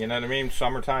game. You know what I mean?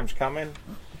 Summertime's coming.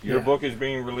 Your book is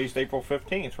being released April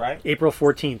 15th, right? April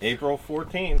 14th. April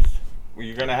 14th.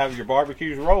 You're going to have your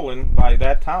barbecues rolling by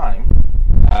that time.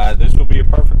 This will be a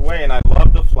perfect way, and I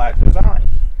love the flat design.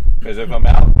 Because if I'm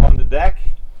out on the deck,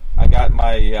 I got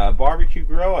my barbecue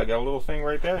grill. I got a little thing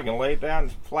right there. You can lay it down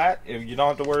flat. You don't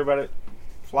have to worry about it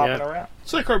flopping around.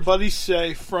 It's like our buddies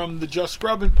say from the Just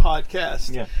Grubbin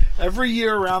podcast. Yeah. Every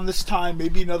year around this time,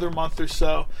 maybe another month or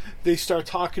so, they start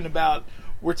talking about,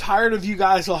 we're tired of you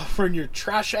guys offering your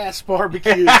trash-ass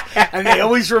barbecues. And they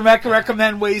always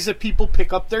recommend ways that people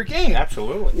pick up their game.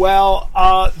 Absolutely. Well,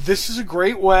 this is a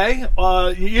great way,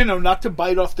 not to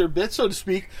bite off their bit, so to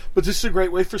speak, but this is a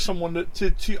great way for someone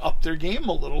to up their game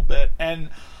a little bit. And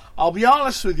I'll be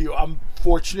honest with you, I'm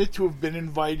fortunate to have been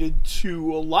invited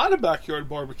to a lot of backyard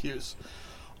barbecues.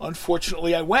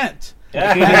 Unfortunately, I went.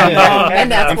 And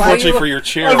that's why Unfortunately you, for your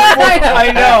chair.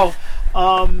 I know.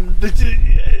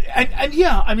 And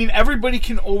yeah, I mean, everybody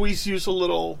can always use a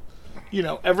little.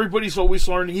 Everybody's always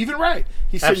learning. Even Ray,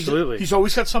 he said Absolutely. he's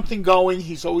always got something going.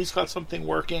 He's always got something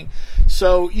working.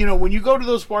 So when you go to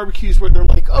those barbecues where they're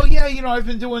like, "Oh yeah, I've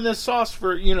been doing this sauce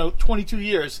for 22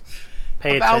 years,"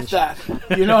 Pay about attention.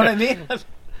 that. You know what I mean?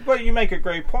 But you make a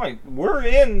great point. We're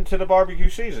into the barbecue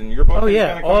season. Your book Oh, is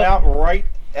yeah. going to come out right.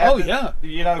 Oh, After,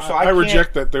 yeah. So I can't-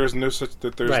 reject that. There's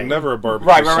Right. never a barbecue.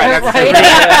 Right. That's Right. true.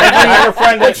 I have a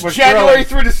friend that was January grilling.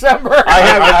 through December. I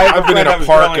have I've a been friend in a that was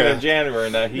park grilling at- in January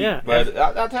in the heat. Yeah. But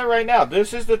I'll tell you right now,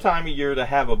 this is the time of year to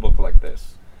have a book like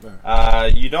this.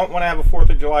 You don't want to have a 4th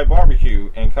of July barbecue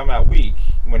and come out weak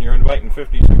when you're inviting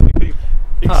 50, 60 people.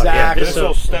 Exactly. This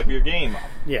will step your game up.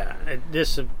 Yeah,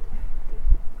 this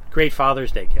great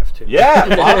Father's Day gift too.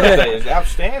 Yeah, Father's Day is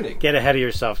outstanding. Get ahead of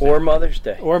yourself. Or Mother's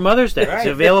Day. Or Mother's Day. Right. It's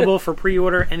available for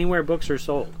pre-order anywhere books are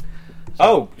sold.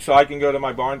 Oh, so I can go to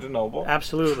my Barnes & Noble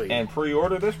Absolutely. and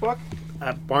pre-order this book?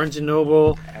 Barnes &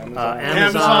 Noble,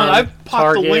 Amazon, I've popped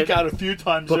Target, the link out a few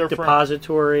times Book there for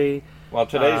Depository. Well,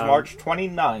 today's March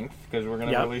 29th, because we're going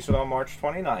to Yep. release it on March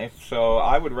 29th. So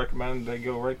I would recommend they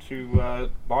go right to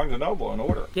Barnes & Noble and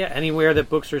order. Yeah, anywhere that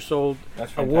books are sold.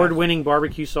 That's fantastic. Award-winning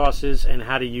barbecue sauces and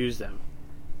how to use them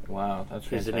Wow, that's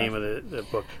fantastic. is the name of the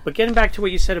book. But getting back to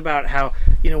what you said about how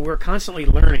we're constantly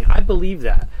learning, I believe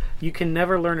that. You can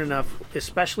never learn enough,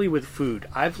 especially with food.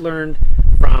 I've learned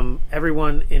from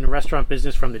everyone in the restaurant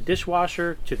business, from the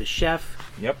dishwasher to the chef.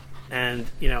 Yep. And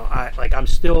I'm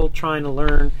still trying to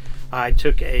learn. I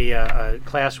took a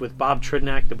class with Bob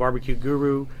Tridnack, the barbecue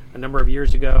guru, a number of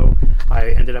years ago.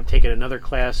 I ended up taking another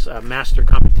class, a master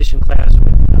competition class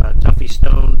with Tuffy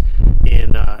Stone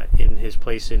in his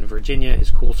place in Virginia,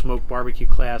 his Cool Smoke barbecue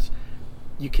class.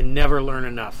 You can never learn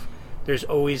enough. There's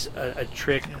always a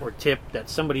trick or tip that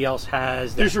somebody else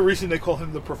has. There's a reason they call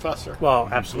him the professor. Well,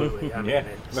 absolutely. I mean, Yeah.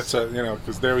 it's- That's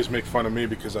because they always make fun of me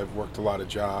because I've worked a lot of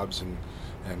jobs and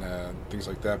things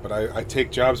like that. But I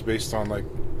take jobs based on like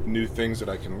new things that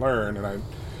I can learn. And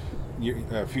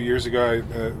a few years ago,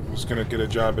 I was going to get a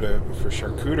job for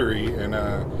charcuterie,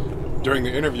 and during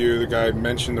the interview, the guy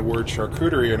mentioned the word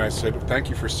charcuterie, and I said, "Thank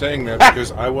you for saying that,"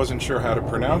 because I wasn't sure how to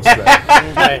pronounce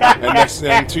that.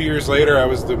 And 2 years later, I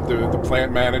was the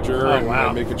plant manager Oh, and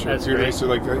wow. making That's charcuterie. great.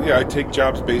 So I take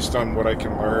jobs based on what I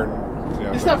can learn.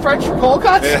 Is that French for cold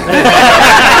cuts?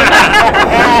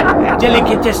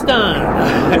 Delicatessen.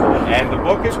 And the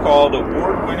book is called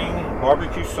Award-Winning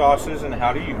Barbecue Sauces and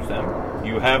How to Use Them.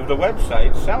 You have the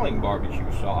website selling barbecue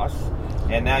sauce,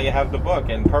 and now you have the book.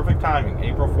 And perfect timing.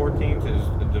 April 14th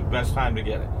is the best time to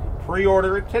get it.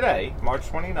 Pre-order it today, March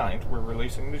 29th. We're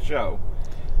releasing the show.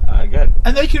 Good.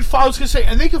 And they can follow. I was going to say,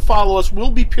 and they can follow us. We'll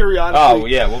be periodically. Oh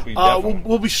yeah, we'll be definitely.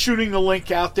 we'll be shooting the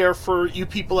link out there for you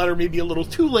people that are maybe a little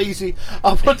too lazy.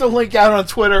 I'll put the link out on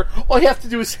Twitter. All you have to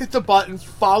do is hit the button,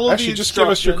 follow Actually, the just give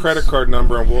us your instructions. credit card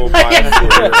number and we'll buy it for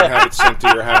you and have it sent to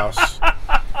your house.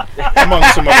 Among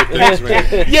some other things,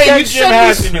 man. Yeah, you Jim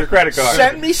Harrison your credit card.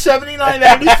 Send me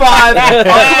 $79.95.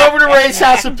 I'll come over to Ray's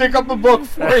house and pick up a book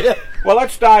for you. Well,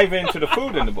 let's dive into the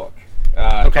food in the book.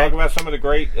 Talk about some of the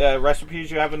great recipes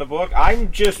you have in the book. I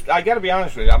got to be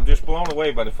honest with you, I'm just blown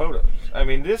away by the photos. I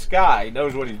mean, this guy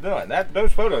knows what he's doing.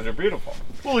 Those photos are beautiful.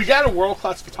 Well, we got a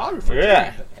world-class photographer.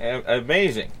 Yeah,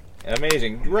 amazing.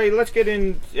 Ray, let's get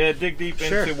dig deep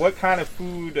Sure. into what kind of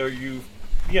food are you,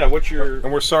 what's your...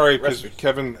 And we're sorry because Recipes.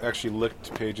 Kevin actually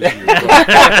licked pages of your book.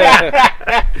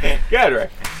 Good, Ray.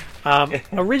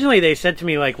 Originally, they said to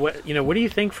me, like, what do you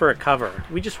think for a cover?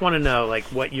 We just want to know, like,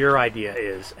 what your idea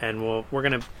is, and we're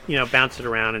gonna, bounce it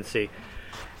around and see.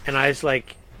 And I was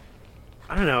like,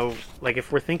 I don't know, like,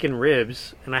 if we're thinking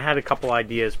ribs, and I had a couple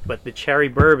ideas, but the cherry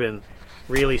bourbon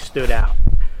really stood out.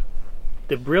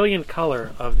 The brilliant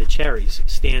color of the cherries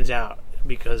stands out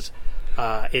because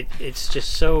it's just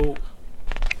so,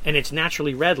 and it's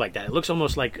naturally red like that. It looks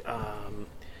almost like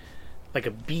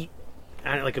a beet.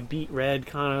 Like a beet red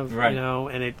kind of, Right.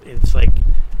 and it's like,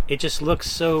 it just looks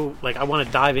so, like, I want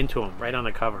to dive into them right on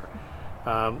the cover.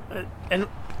 And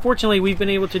fortunately, we've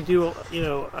been able to do,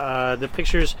 the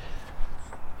pictures,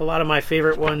 a lot of my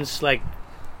favorite ones, like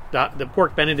the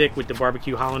pork Benedict with the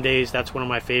barbecue hollandaise, that's one of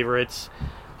my favorites.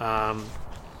 I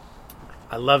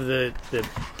love the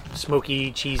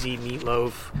smoky, cheesy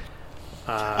meatloaf.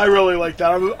 I really like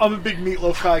that. I'm a big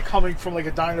meatloaf guy, coming from like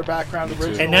a diner background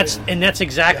originally. And that's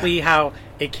exactly how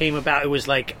it came about. It was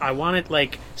like, I want it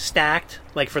like stacked,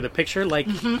 like for the picture, like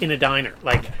in a diner.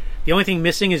 Like the only thing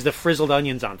missing is the frizzled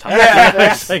onions on top.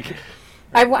 Yeah, It's like,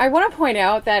 I want to point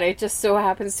out that it just so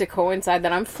happens to coincide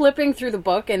that I'm flipping through the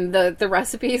book and the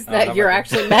recipes that you're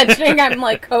actually mentioning. I'm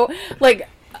like,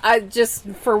 I just,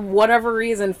 for whatever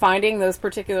reason, finding those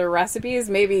particular recipes.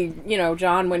 Maybe,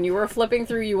 John, when you were flipping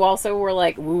through, you also were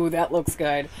like, ooh, that looks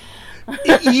good.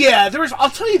 Yeah, I'll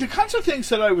tell you, the kinds of things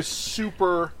that I was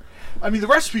super... I mean, the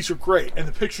recipes are great, and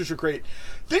the pictures are great.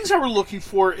 Things I were looking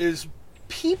for is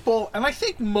people, and I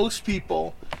think most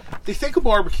people, they think of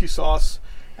barbecue sauce,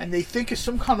 and they think of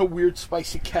some kind of weird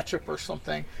spicy ketchup or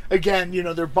something. Again,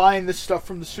 they're buying this stuff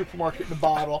from the supermarket in a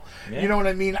bottle. Yeah. You know what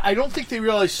I mean? I don't think they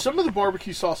realize some of the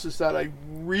barbecue sauces that I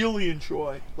really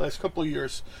enjoy last couple of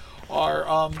years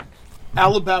are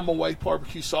Alabama white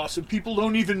barbecue sauce, and people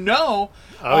don't even know.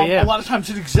 A lot of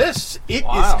times it exists. It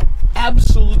is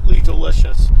absolutely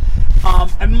delicious.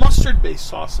 And mustard-based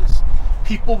sauces.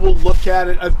 People will look at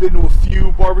it. I've been to a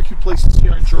few barbecue places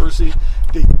here in Jersey.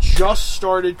 They just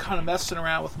started kind of messing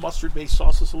around with mustard-based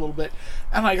sauces a little bit.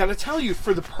 And I got to tell you,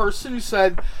 for the person who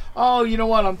said, oh, you know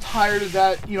what, I'm tired of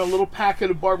that little packet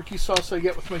of barbecue sauce I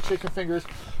get with my chicken fingers.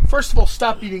 First of all,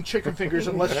 stop eating chicken fingers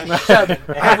unless you're 7.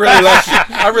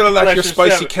 I really like your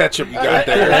spicy ketchup you got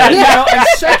there. And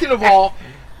second of all,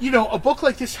 a book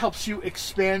like this helps you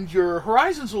expand your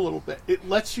horizons a little bit. It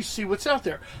lets you see what's out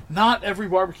there. Not every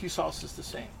barbecue sauce is the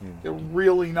same. They're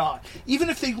really not. Even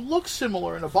if they look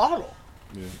similar in a bottle.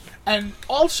 Yeah. And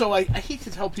also, I hate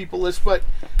to tell people this, but,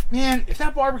 man, if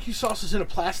that barbecue sauce is in a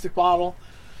plastic bottle,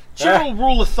 general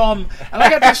rule of thumb, and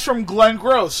I got this from Glenn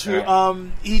Gross, who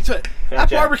that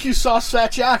barbecue sauce,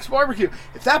 Fat Jack's Barbecue,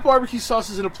 if that barbecue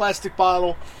sauce is in a plastic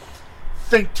bottle,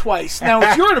 think twice. Now,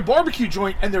 if you're at a barbecue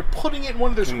joint and they're putting it in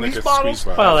one of their squeeze bottles,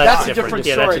 that's a different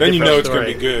story. Then you know it's going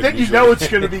to be good. Then you know it's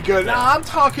going to be good. Now, I'm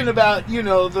talking about,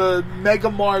 the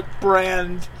Mega Mart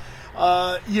brand,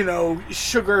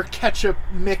 sugar ketchup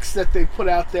mix that they put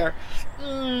out there.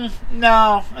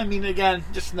 No. I mean, again,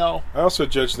 just no. I also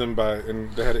judge them by,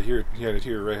 and they had it here,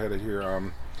 Ray had it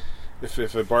here,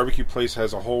 if a barbecue place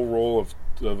has a whole roll of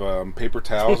paper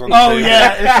towels on the table.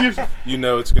 Yeah, you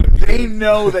know it's going to be They good.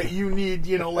 know that you need,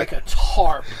 like a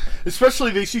tarp. Especially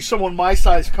they see someone my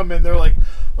size come in, they're like,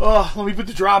 oh, let me put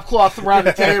the drop cloth around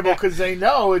the table, because they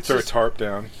know it's throw a tarp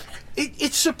down.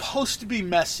 It's supposed to be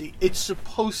messy. It's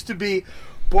supposed to be...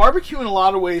 Barbecue in a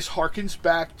lot of ways harkens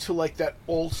back to like that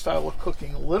old style of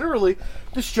cooking. Literally,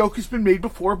 this joke has been made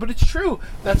before, but it's true.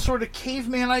 That sort of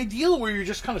caveman ideal where you're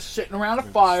just kind of sitting around a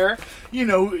fire,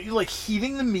 like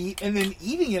heating the meat and then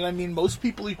eating it. I mean, most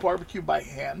people eat barbecue by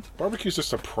hand. Barbecue's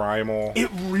just a primal. It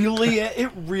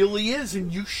really is,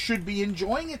 and you should be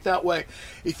enjoying it that way.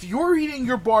 If you're eating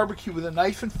your barbecue with a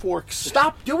knife and fork,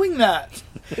 stop doing that.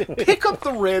 Pick up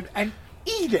the rib and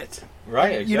eat it.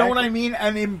 Right, exactly. You know what I mean?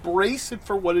 And embrace it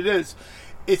for what it is.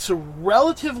 It's a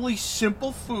relatively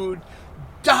simple food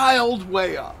dialed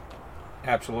way up.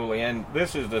 Absolutely, and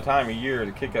this is the time of year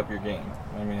to kick up your game.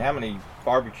 I mean, how many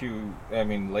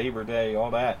Labor Day,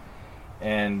 all that.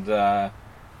 And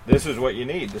this is what you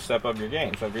need to step up your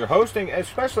game. So if you're hosting,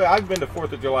 especially I've been to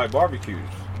 4th of July barbecues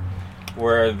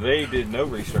where they did no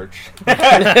research.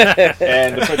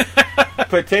 And the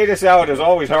potato salad is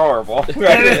always horrible.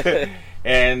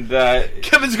 And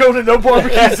Kevin's going to no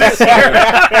barbecues this year.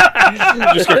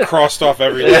 You just got crossed off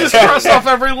every list. Just crossed off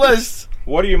every list.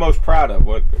 What are you most proud of?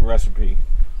 What recipe?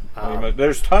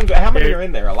 There's tons. How many are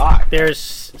in there? A lot. There's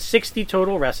 60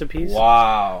 total recipes.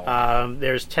 Wow.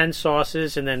 There's 10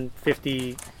 sauces and then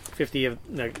 50 of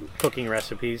cooking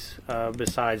recipes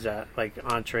besides that, like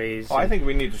entrees. I think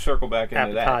we need to circle back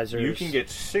into appetizers. That. You can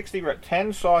get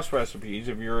 10 sauce recipes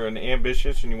if you're an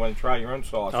ambitious and you want to try your own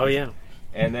sauce. Oh, yeah.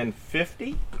 And then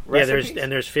 50 recipes? Yeah,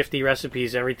 there's 50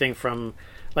 recipes, everything from,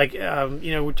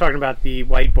 we're talking about the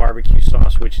white barbecue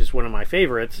sauce, which is one of my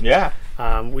favorites. Yeah.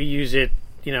 We use it,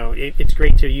 it's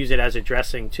great to use it as a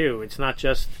dressing, too. It's not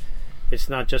just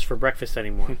for breakfast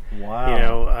anymore.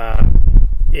 Wow.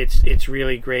 It's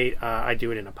really great. I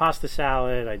do it in a pasta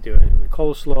salad. I do it in a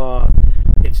coleslaw.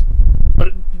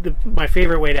 But my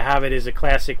favorite way to have it is a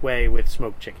classic way with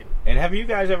smoked chicken. And have you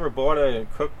guys ever bought a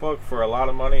cookbook for a lot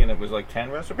of money and it was like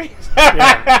 10 recipes?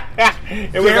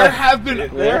 There have been.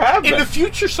 In the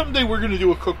future, someday we're going to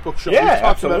do a cookbook show. Yeah, We've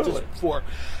talked absolutely. about this before.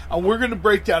 And we're going to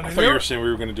break down. I thought you were saying we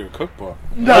were going to do a cookbook.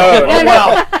 No.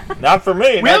 Well, not for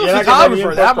me. We have a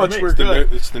photographer. That much we're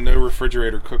good. It's the no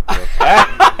refrigerator cookbook.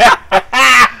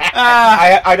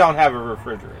 I don't have a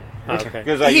refrigerator.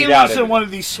 Okay. He lives in one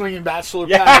of these swinging bachelor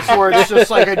pads where it's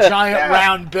just like a giant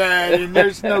round bed and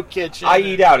there's no kitchen. I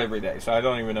eat out every day, so I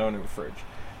don't even own a fridge.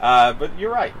 But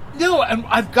you're right. No, and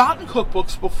I've gotten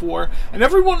cookbooks before, and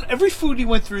every foodie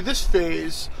went through this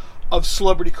phase of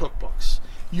celebrity cookbooks.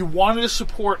 You wanted to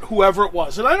support whoever it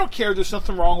was. And I don't care, there's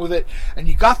nothing wrong with it. And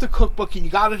you got the cookbook and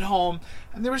you got it home.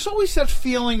 And there was always that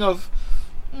feeling of,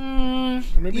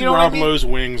 Maybe you know what I Rob mean? Lowe's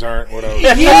wings aren't what I was.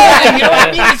 Yeah, you know what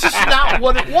I mean? It's just not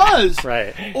what it was.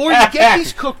 Right. Or you get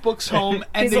these cookbooks home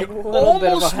and He's they a little bit of a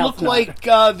almost health look nut.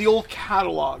 like the old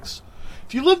catalogs.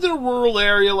 If you lived in a rural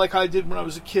area like I did when I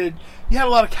was a kid, you had a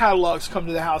lot of catalogs come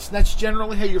to the house, and that's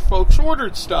generally how your folks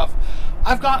ordered stuff.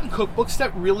 I've gotten cookbooks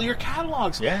that really are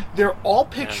catalogs. Yeah. They're all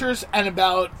pictures and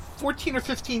about 14 or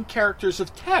 15 characters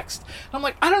of text. And I'm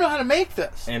like, I don't know how to make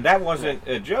this. And that wasn't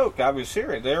a joke. I was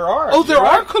serious. There are. Oh, there You're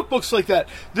are right. cookbooks like that.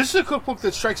 This is a cookbook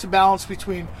that strikes a balance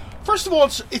between, first of all,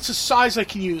 it's a size I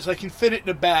can use. I can fit it in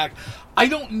a bag. I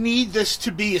don't need this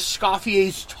to be a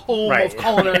Scoffier's tome Right. of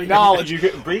culinary knowledge. You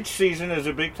get, beach season is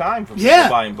a big time for people Yeah,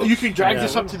 buying books. you can drag Yeah.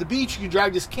 this up to the beach. You can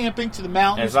drag this camping to the and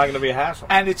mountains, it's not going to be a hassle.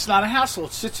 and it's not a hassle.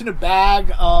 It sits in a bag.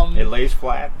 It lays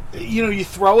flat. You know, you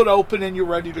throw it open and you're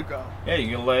ready to go. Yeah,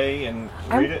 you can lay and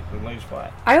read it. It lays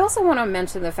flat. I also want to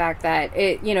mention the fact that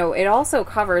it also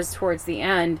covers towards the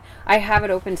end. I have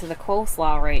it open to the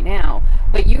coleslaw right now,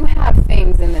 but you have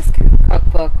things in this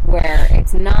cookbook where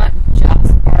it's not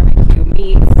just barbecue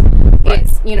meats.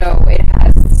 It's, it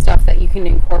has stuff that you can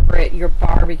incorporate your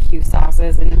barbecue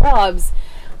sauces and rubs,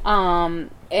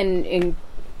 and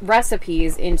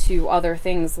recipes into other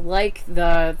things like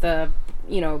the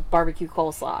barbecue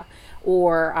coleslaw,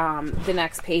 or the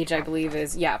next page I believe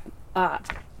is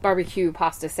barbecue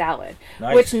pasta salad,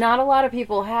 Nice. which not a lot of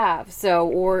people have. So,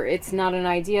 or it's not an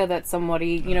idea that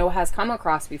somebody has come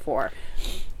across before.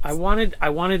 I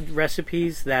wanted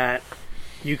recipes that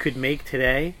you could make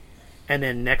today, and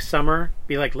then next summer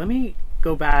be like, let me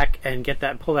go back and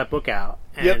pull that book out,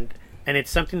 and Yep. and it's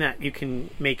something that you can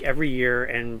make every year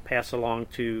and pass along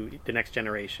to the next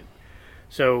generation.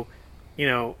 So,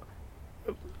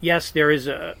 yes, there is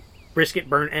a brisket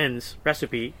burnt ends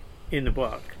recipe in the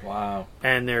book, Wow.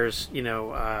 and there's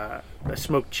a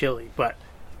smoked chili, but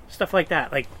stuff like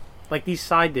that, like these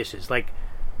side dishes, like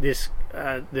this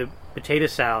the potato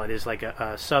salad is like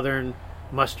a southern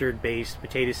mustard based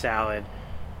potato salad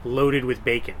loaded with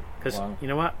bacon, because Wow. you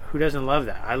know what, who doesn't love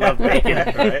that? I love bacon.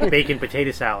 Right. Bacon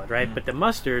potato salad, right? But the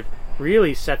mustard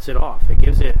really sets it off. It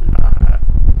gives it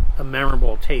a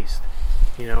memorable taste,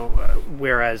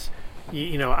 whereas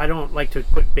I don't like to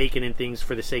put bacon in things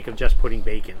for the sake of just putting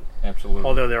bacon. Absolutely.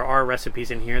 Although there are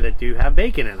recipes in here that do have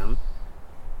bacon in them,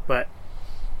 but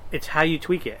it's how you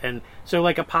tweak it. And so,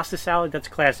 like a pasta salad, that's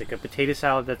classic. A potato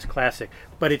salad, that's classic.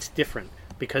 But it's different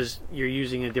because you're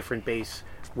using a different base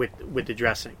with the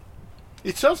dressing.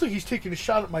 It sounds like he's taking a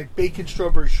shot at my bacon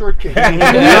strawberry shortcake. No,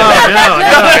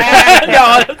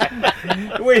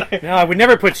 I would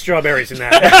never put strawberries in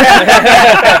that.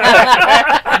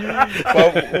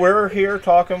 Well, we're here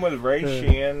talking with Ray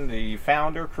Sheehan, the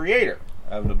founder, creator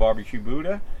of the Barbecue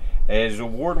Buddha. His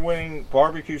award-winning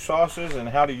barbecue sauces and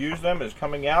how to use them is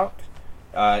coming out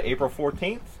April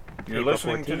 14th. You're April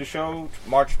listening to 14th. the show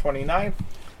March 29th.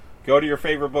 Go to your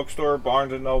favorite bookstore,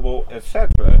 Barnes & Noble,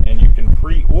 etc., and you can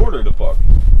pre-order the book,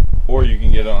 or you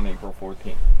can get it on April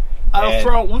 14th. I'll And-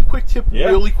 throw out one quick tip Yeah,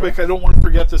 really quick. I don't want to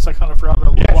forget this. I kind of forgot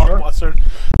about Yeah, sure. Blockbuster.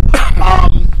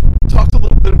 Talked a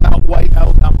little bit about White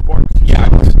Alabama barbecue. Yeah, I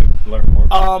want to learn more.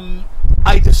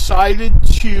 I decided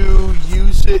to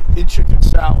use it in chicken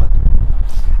salad.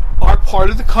 Our part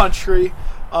of the country,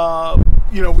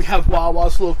 we have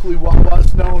Wawa's locally.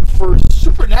 Wawa's known for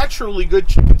supernaturally good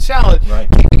chicken salad. Right.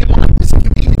 Keeping in mind, it's a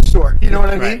convenience store. You know what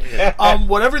I mean? Right, yeah.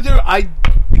 Whatever I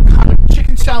become a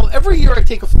chicken salad. Every year I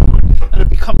take a food and it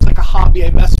becomes like a hobby. I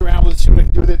mess around with it, see what I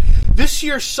can do with it. This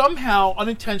year, somehow,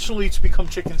 unintentionally, it's become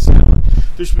chicken salad.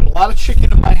 There's been a lot of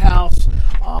chicken in my house.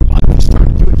 I'm going to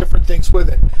start doing different things with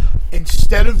it.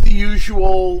 Instead of the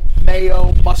usual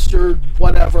mayo, mustard,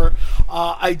 whatever,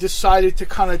 I decided to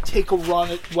kind of take a run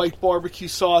at white barbecue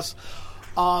sauce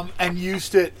and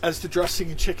used it as the dressing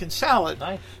in chicken salad.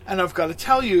 Nice. And I've got to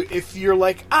tell you, if you're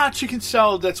like, chicken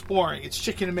salad, that's boring. It's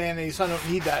chicken and mayonnaise. I don't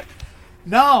need that.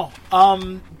 No.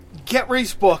 Get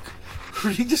Ray's book.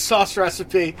 Read the sauce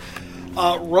recipe.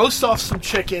 Roast off some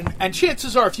chicken, and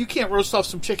chances are, if you can't roast off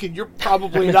some chicken, you're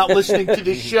probably not listening to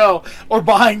this show or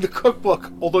buying the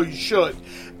cookbook, although you should.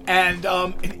 And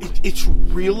it's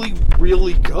really,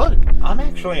 really good. I'm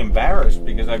actually embarrassed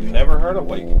because I've never heard of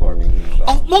white barbecue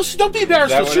sauce. Don't be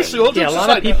embarrassed. Is that though. what Seriously, it all is? jokes Yeah, a lot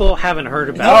aside, of people haven't heard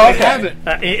No, about I it. haven't.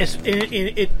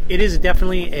 It is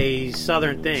definitely a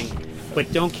southern thing,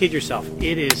 but don't kid yourself.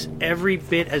 It is every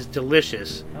bit as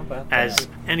delicious How about as that?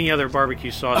 any other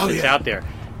barbecue sauce Oh, that's yeah. out there.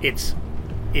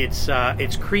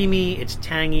 It's creamy, it's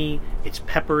tangy, it's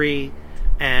peppery,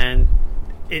 and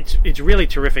it's really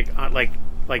terrific. Like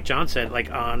like John said,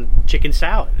 like on chicken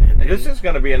salad. And this is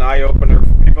going to be an eye-opener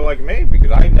for people like me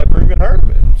because I never even heard of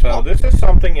it. So this is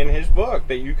something in his book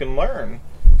that you can learn.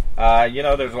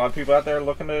 There's a lot of people out there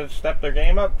looking to step their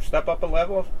game up, step up a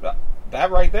level. That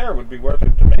right there would be worth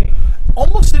it to me.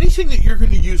 Almost anything that you're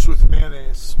going to use with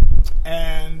mayonnaise,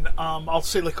 and I'll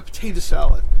say like a potato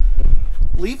salad,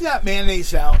 leave that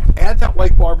mayonnaise out, add that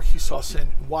white barbecue sauce in,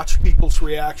 and watch people's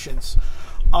reactions.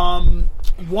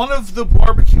 One of the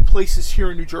barbecue places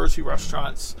here in New Jersey,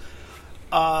 restaurants,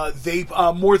 they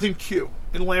More Than Q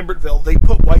in Lambertville, they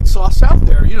put white sauce out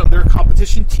there. They're a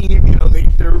competition team.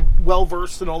 They're well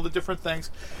versed in all the different things.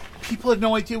 People had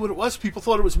no idea what it was. People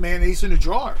thought it was mayonnaise in a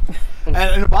jar and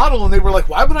in a bottle, and they were like,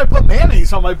 "Why would I put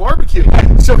mayonnaise on my barbecue?"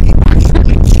 So he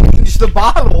actually changed the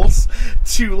bottles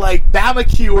to like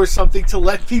Barbecue or something to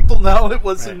let people know it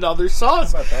was another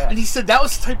sauce. How about that? And he said that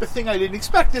was the type of thing I didn't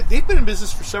expect. They've been in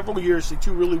business for several years. They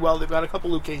do really well. They've got a couple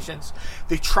locations.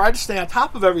 They try to stay on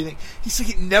top of everything. He said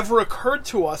it never occurred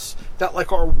to us that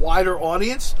like our wider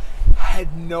audience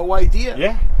had no idea.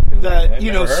 Yeah. That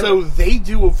so they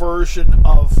do a version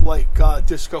of like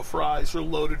disco fries or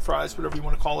loaded fries, whatever you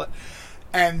want to call it,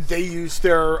 and they use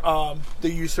their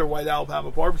white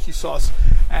Alabama barbecue sauce.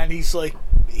 And he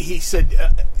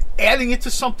said adding it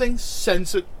to something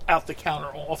sends it off the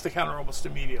counter almost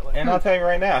immediately. And I'll tell you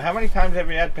right now, how many times have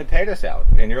you had potato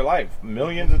salad in your life?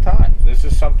 Millions of times. This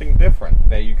is something different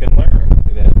that you can learn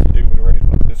to do with Ray's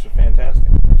book. This is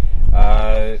fantastic.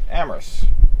 Amaris,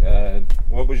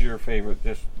 what was your favorite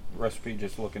recipe?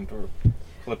 Just flipping through.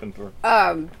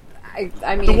 I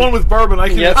mean, The one with bourbon, I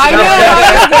can. Yes. I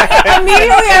know.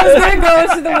 Immediately, I was going to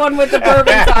go to the one with the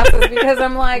bourbon sauces because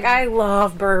I'm like, I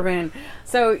love bourbon.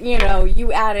 So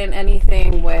you add in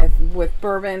anything with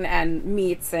bourbon and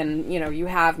meats, and you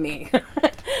have me.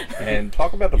 And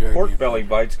talk about the pork belly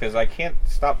bites because I can't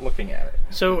stop looking at it.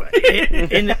 So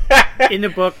in the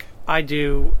book, I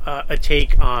do a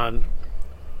take on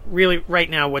really right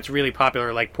now what's really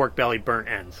popular, like pork belly burnt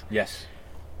ends. Yes.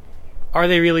 Are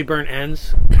they really burnt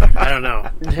ends? I don't know,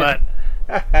 but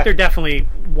they're definitely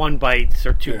one bites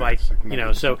or two bites,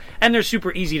 So, and they're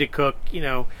super easy to cook,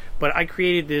 But I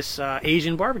created this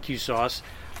Asian barbecue sauce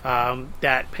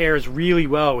that pairs really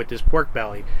well with this pork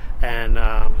belly, and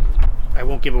I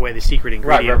won't give away the secret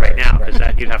ingredient right now because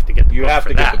that you'd have to get the book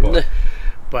for that.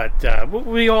 But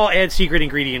we all add secret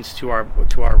ingredients to our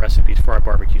recipes for our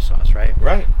barbecue sauce, right?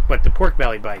 Right. But the pork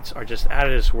belly bites are just out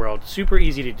of this world. Super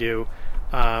easy to do.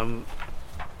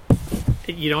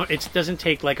 It doesn't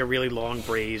take like a really long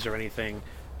braise or anything.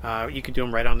 You can do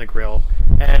them right on the grill,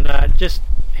 and just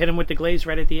hit them with the glaze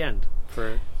right at the end.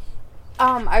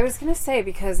 I was going to say,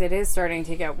 because it is starting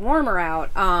to get warmer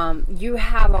out, you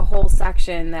have a whole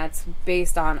section that's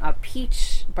based on a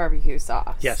peach barbecue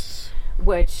sauce. Yes.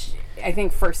 Which I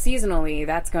think for seasonally,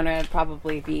 that's going to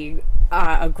probably be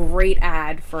a great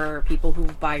ad for people who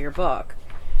buy your book.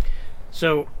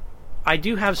 So I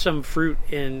do have some fruit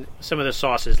in some of the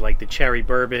sauces, like the cherry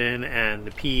bourbon and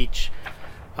the peach.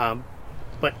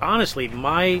 But honestly,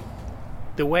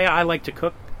 the way I like to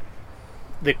cook,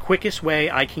 the quickest way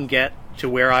I can get to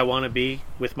where I want to be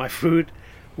with my food,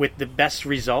 with the best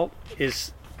result,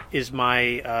 is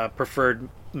my preferred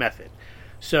method.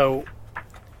 So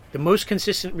the most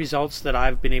consistent results that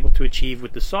I've been able to achieve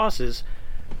with the sauces,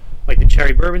 like the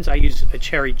cherry bourbons, I use a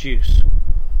cherry juice.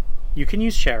 You can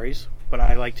use cherries, but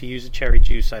I like to use a cherry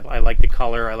juice. I like the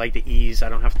color. I like the ease. I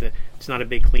don't have to. It's not a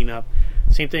big cleanup.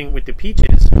 Same thing with the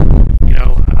peaches.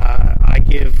 I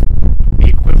give the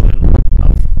equivalent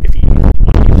of if you want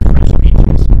to use fresh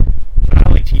peaches, but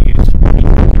I like to use peach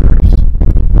preserves.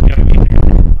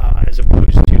 As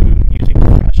opposed to using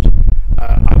them fresh.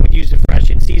 I would use it fresh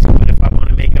in season, but if I want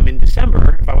to make them in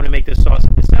December, if I want to make this sauce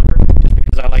in December, just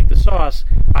because I like the sauce,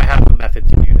 I have a method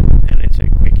to do that, and it's a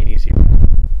quick and easy way.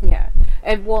 Yeah.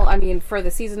 And for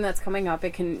the season that's coming up,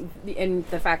 it can, and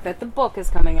the fact that the book is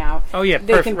coming out. Oh yeah,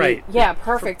 perfect. Right. Yeah,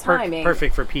 perfect timing.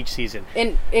 Perfect for peach season.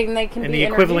 And they can and be the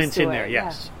equivalent in to there. it,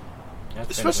 Yes. Yeah.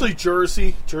 Especially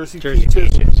Jersey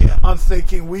peaches. Yeah. I'm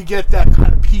thinking we get that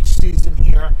kind of peach season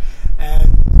here,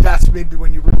 and that's maybe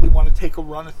when you really want to take a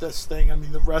run at this thing. I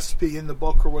mean, the recipe in the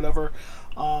book or whatever.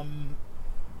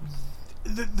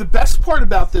 The best part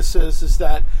about this is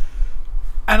that,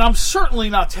 and I'm certainly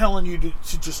not telling you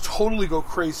to just totally go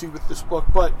crazy with this book,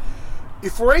 but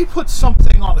if Ray puts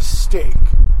something on a steak,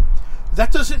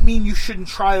 that doesn't mean you shouldn't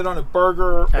try it on a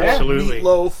burger or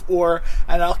meatloaf or,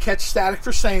 and I'll catch static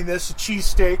for saying this, a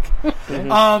cheesesteak.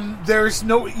 There's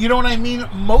no, you know what I mean?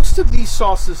 Most of these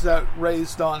sauces that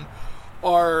Ray's done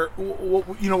are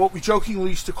what we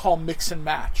jokingly used to call mix and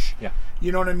match. Yeah.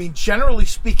 You know what I mean? Generally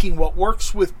speaking, what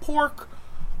works with pork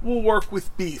will work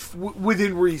with beef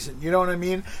within reason. You know what I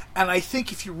mean? And I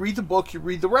think if you read the book, you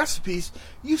read the recipes,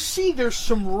 you see there's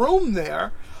some room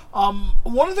there.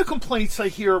 One of the complaints I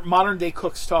hear modern day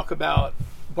cooks talk about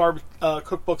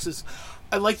cookbooks is,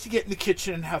 I like to get in the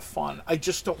kitchen and have fun. I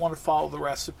just don't want to follow the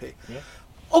recipe. Yeah.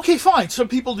 Okay, fine. Some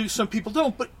people do, some people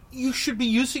don't. But you should be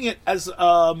using it as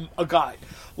a guide.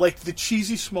 Like the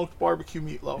cheesy smoked barbecue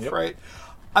meatloaf, right?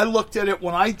 I looked at it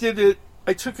when I did it.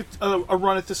 I took a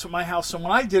run at this at my house, and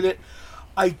when I did it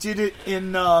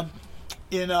in a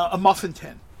muffin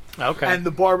tin. Okay. And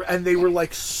and they were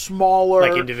like smaller,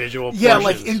 like individual portions. Yeah,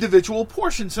 like individual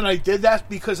portions. And I did that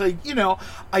because I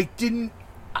didn't.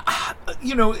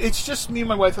 It's just me and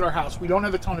my wife at our house. We don't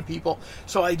have a ton of people,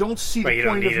 so I don't see the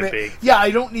point of it. Yeah, I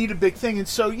don't need a big thing, and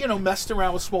so messing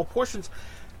around with small portions,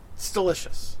 it's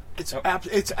delicious.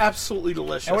 It's absolutely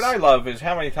delicious. And what I love is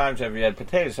how many times have you had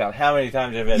potato salad? How many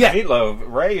times have you had meatloaf?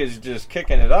 Ray is just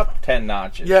kicking it up 10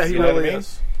 notches. Yeah, he really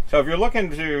is. So if you're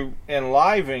looking to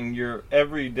enliven your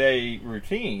everyday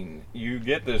routine, you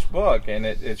get this book, and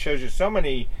it shows you so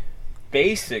many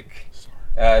basic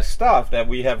stuff that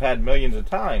we have had millions of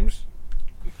times.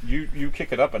 You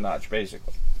kick it up a notch,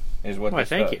 basically, is what this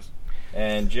thank does. you.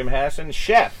 And Jim Hasson,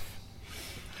 chef.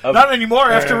 Not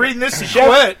anymore. After reading this, he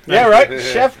quit. Yeah, right.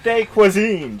 Chef de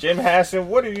cuisine. Jim Hasson,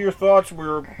 what are your thoughts?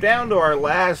 We're down to our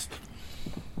last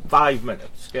 5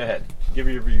 minutes. Go ahead. Give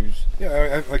your views.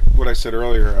 Yeah, like what I said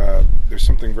earlier, there's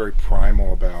something very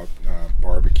primal about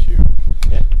barbecue.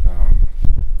 Yeah.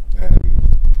 And,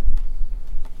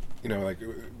 like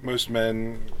most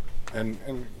men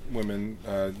and women,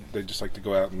 they just like to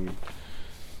go out and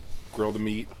grill the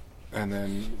meat. And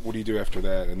then what do you do after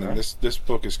that? And then this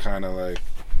book is kind of like,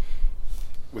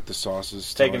 with the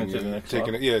sauces, taking it to the next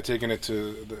level. Taking it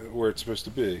to where it's supposed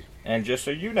to be. And just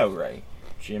so you know, Ray,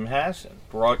 Jim Hasson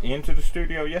brought into the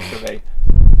studio yesterday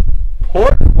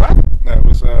pork. What? No, it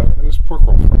was pork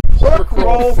roll fries. Pork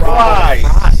roll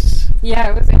fries. Yeah,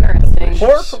 it was interesting.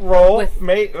 Pork roll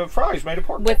fries made of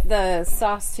pork with the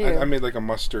sauce too. I made like a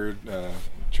mustard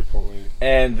chipotle,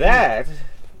 and that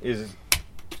is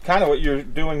kind of what you're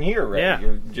doing here, right? Yeah.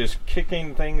 You're just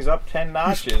kicking things up 10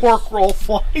 notches. Pork roll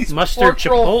flies. Mustard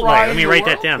chipotle. Let me write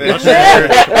that down. Mustard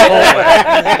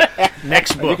chipotle.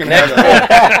 Next book.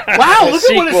 Wow, look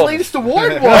at what his latest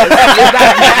award was.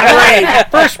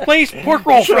 First place, pork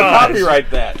roll fries.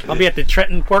 Copyright that. I'll be at the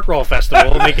Trenton Pork Roll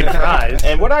Festival making fries.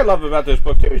 And what I love about this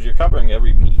book, too, is you're covering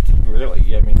every meat,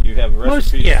 really. I mean, you have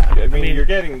recipes. I mean, you're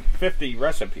getting 50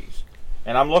 recipes.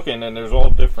 And I'm looking, and there's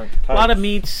all different types. A lot of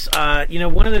meats.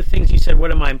 One of the things you said, what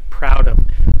am I proud of?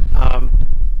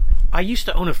 I used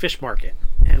to own a fish market.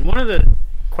 And one of the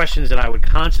questions that I would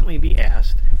constantly be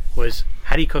asked was,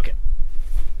 how do you cook it?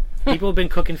 People have been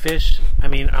cooking fish. I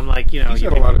mean, I'm like, He's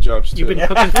had a lot of jobs, too. You've been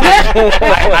cooking fish.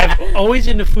 I'm always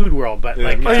in the food world, but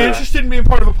are you interested in being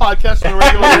part of a podcast on a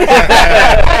regular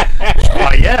basis?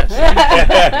 Why,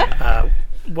 yes.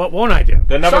 What won't I do?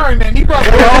 Sorry, man. He brought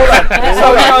I've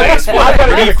got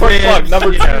to give a quick plug.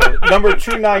 Number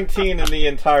 219 in the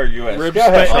entire U.S. Go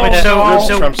ahead.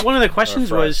 So one of the questions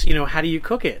was, how do you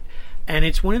cook it? And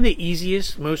it's one of the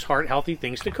easiest, most heart-healthy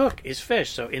things to cook is fish.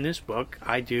 So in this book,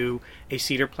 I do a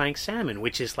cedar plank salmon,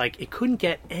 which is like, it couldn't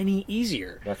get any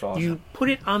easier. That's awesome. You put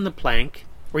it on the plank,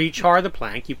 or you char the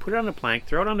plank, you put it on the plank,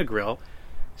 throw it on the grill,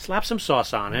 slap some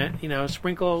sauce on it,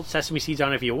 sprinkle sesame seeds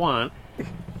on it if you want,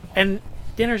 and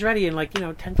dinner's ready in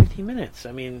 10-15 minutes.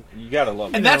 I mean, you gotta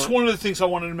love it. And that's one of the things I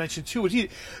wanted to mention too.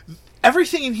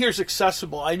 Everything in here is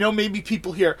accessible. I know maybe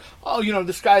people here,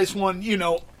 this guy's won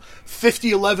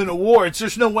 50-11 awards.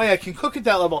 There's no way I can cook at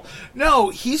that level. No,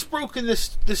 he's broken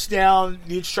this down,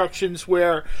 the instructions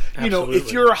where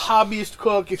if you're a hobbyist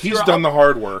cook, he's done the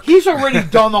hard work. He's already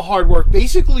done the hard work.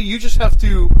 Basically, you just have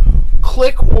to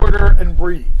click, order, and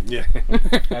read. Yeah,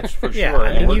 that's for sure.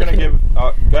 And we're going to give.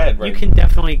 Go ahead, Ray. You can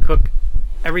definitely cook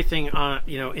everything on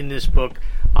in this book.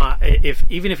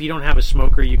 Even if you don't have a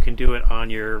smoker, you can do it on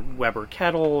your Weber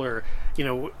kettle or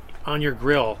on your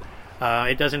grill.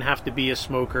 It doesn't have to be a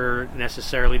smoker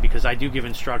necessarily, because I do give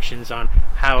instructions on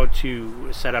how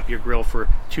to set up your grill for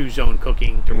 2-zone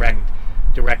cooking,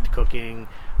 direct cooking.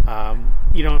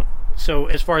 So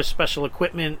as far as special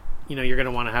equipment, you're going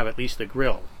to want to have at least a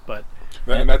grill. But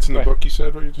and that's in the book, you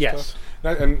said, what you just yes.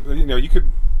 And you could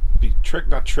be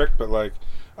not tricked, but like,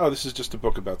 oh, this is just a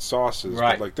book about sauces.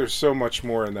 Right. But there's so much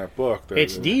more in that book.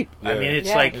 It's deep. Yeah. I mean,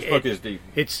 it's this book is deep.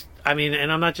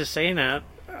 And I'm not just saying that.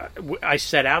 I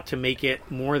set out to make it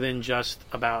more than just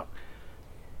about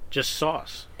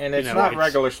sauce. And it's not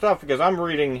regular stuff, because I'm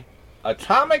reading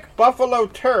Atomic Buffalo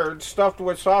Turd Stuffed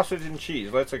with Sausage and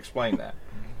Cheese. Let's explain that.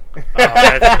 It's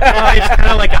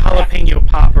kind of like a jalapeno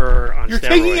popper on steroids.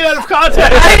 taking it steroids. out of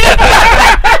context.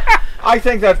 I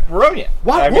think that's brilliant.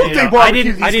 Why I won't mean, they I barbecue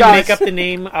didn't. these I didn't guys? make up the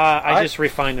name. I just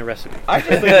refined the recipe. I just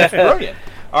think that's brilliant.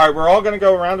 All right, we're all going to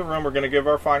go around the room. We're going to give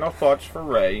our final thoughts for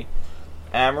Ray.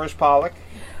 Amherst Pollock.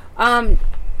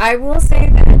 I will say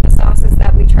that the sauces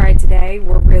that we tried today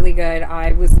were really good.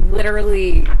 I was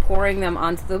literally pouring them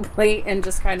onto the plate and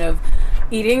just kind of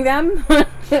eating them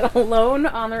alone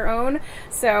on their own.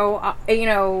 So,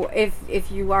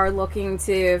 if you are looking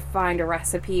to find a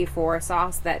recipe for a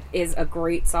sauce that is a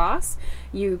great sauce,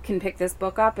 you can pick this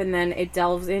book up, and then it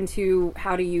delves into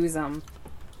how to use them.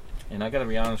 And I got to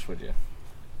be honest with you.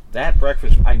 That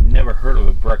breakfast, I never heard of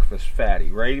a breakfast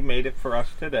fatty. Ray made it for us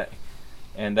today.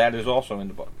 And that is also in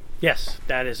the book. Yes,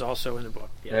 that is also in the book.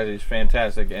 Yeah. That is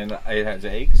fantastic. And it has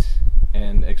eggs.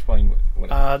 And explain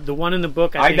what The one in the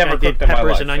book, I I think never I did cooked in my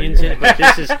peppers life, and so onions you- in it, but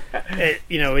this is,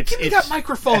 it's Give me that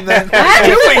microphone then.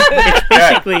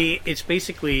 it's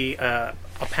basically a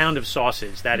pound of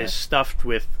sauces that is stuffed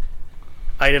with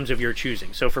items of your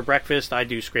choosing. So for breakfast, I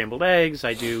do scrambled eggs.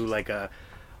 I do like a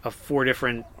 4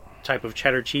 different type of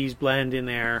cheddar cheese blend in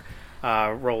there.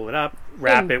 Roll it up,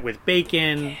 wrap it with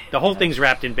bacon. The whole thing's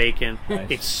wrapped in bacon.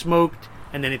 It's smoked,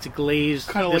 and then it's glazed.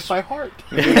 Kind of like my heart.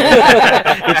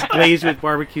 It's glazed with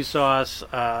barbecue sauce.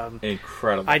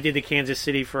 Incredible. I did the Kansas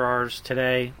City for ours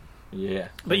today. Yeah.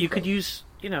 But you could use,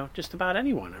 just about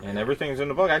anyone. And everything's in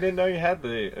the book. I didn't know you had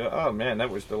the... oh, man, that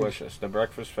was delicious. The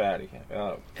breakfast fatty.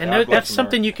 Oh, And God bless that's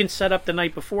something America. you can set up the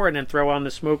night before and then throw on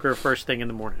the smoker first thing in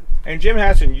the morning. And Jim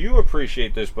Hassan, you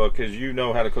appreciate this book because you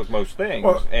know how to cook most things.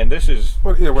 Well, and this is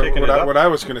Well, yeah, kicking it up. what I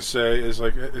was going to say is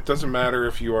like it doesn't matter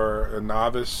if you are a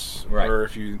novice Right. or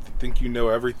if you think you know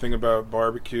everything about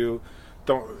barbecue.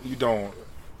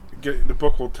 The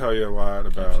book will tell you a lot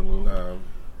about Absolutely.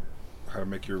 how to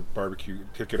make your barbecue,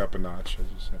 kick it up a notch, as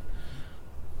you said.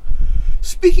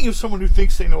 Speaking of someone who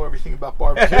thinks they know everything about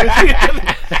barbecue,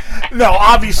 no,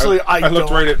 obviously I looked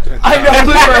don't. right at.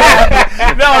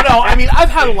 I know. No. I mean, I've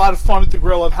had a lot of fun at the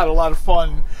grill. I've had a lot of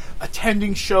fun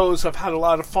attending shows. I've had a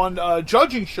lot of fun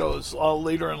judging shows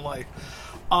later in life.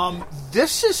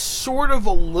 This is sort of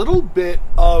a little bit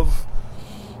of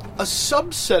a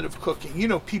subset of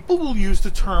cooking. People will use the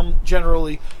term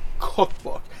generally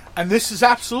cookbook. And this is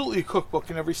absolutely a cookbook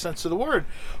in every sense of the word.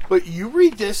 But you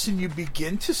read this and you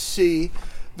begin to see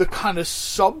the kind of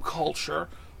subculture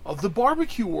of the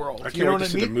barbecue world. I can't You know wait what to I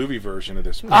see mean? the movie version of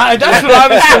this. That's what I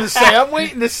was going to say. I'm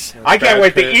waiting to see. I can't Brad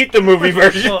wait to Pitt. eat the movie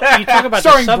version. Well, you talk about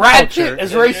Starring the Brad subculture. Pitt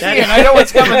as Ray That- Sheehan. I know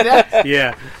what's coming next.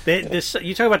 Yeah.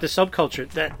 You talk about the subculture.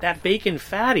 That bacon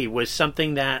fatty was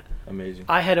something that Amazing.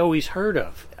 I had always heard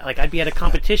of. Like, I'd be at a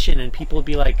competition and people would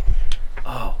be like,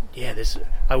 oh, yeah,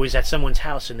 I was at someone's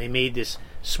house and they made this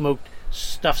smoked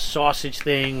stuffed sausage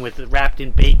thing wrapped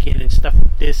in bacon and stuff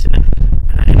like this. And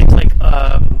it's like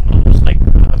almost like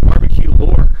barbecue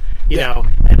lore, you know.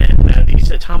 And then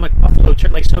these atomic buffalo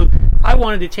so I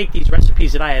wanted to take these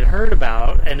recipes that I had heard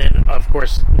about, and then, of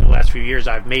course, in the last few years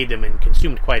I've made them and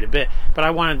consumed quite a bit. But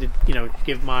I wanted to,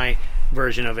 give my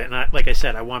version of it. And like I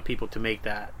said, I want people to make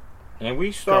that. And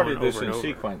we started Going this over in and over.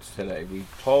 sequence today. We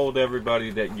told everybody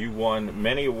that you won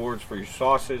many awards for your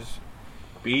sauces.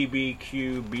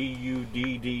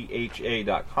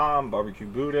 bbqbuddha.com, Barbecue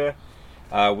Buddha.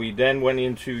 We then went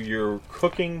into your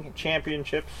cooking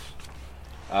championships.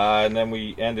 And then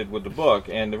we ended with the book.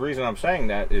 And the reason I'm saying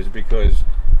that is because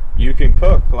you can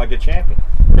cook like a champion,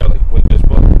 really, with this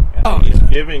book. And he's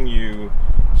giving you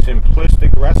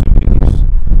simplistic recipes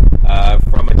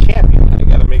from a champion. I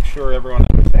got to make sure everyone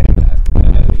understands that.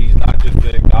 He's not just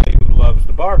a guy who loves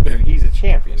the barbecue. He's a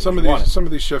champion. Some He's won it. of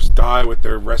these chefs die with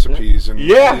their recipes, and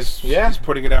Yes, he's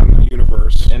putting it out in the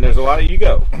universe. And there's a lot of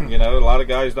ego. A lot of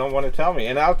guys don't want to tell me.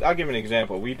 And I'll give an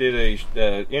example. We did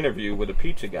a interview with a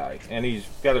pizza guy, and he's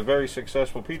got a very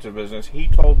successful pizza business. He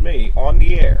told me on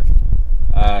the air,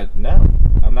 no,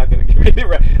 I'm not going to give you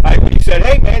the he said,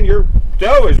 hey, man, your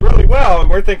dough is really well. And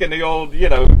we're thinking the old,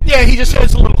 Yeah, he just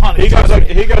adds a little honey. He goes like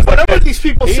Whenever this. these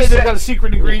people He say said- they've got a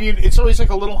secret ingredient, it's always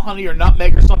like a little honey or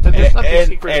nutmeg or something. There's nothing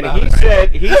secret and about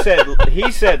he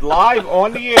it. said live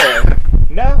on the air,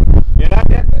 no, you're not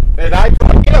getting it. And I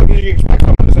thought, because you expect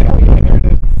someone to say, oh yeah, there it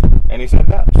is. And he said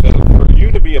no. So for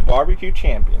you to be a barbecue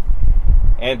champion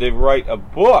and to write a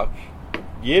book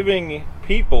giving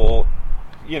people,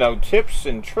 tips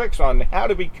and tricks on how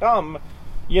to become,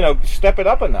 step it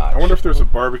up a notch. I wonder if there's a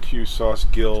barbecue sauce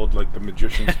guild like the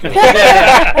Magician's Guild.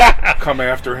 come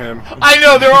after him. I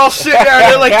know, they're all sitting there,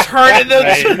 they're like turning them.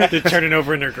 Right? They're turning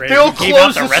over in their grave. They'll Gave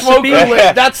close out the recipe. smoking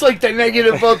lid. That's like the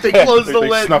negative vote. They close the They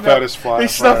lid. snuff out his fire. They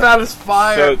snuff out his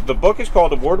fire. So the book is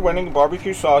called Award-Winning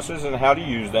Barbecue Sauces and How to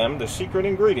Use Them: The Secret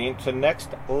Ingredient to Next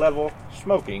Level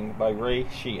Smoking by Ray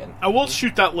Sheehan. I will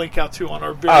shoot that link out too on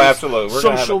our various absolutely. We're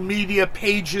gonna have social it. media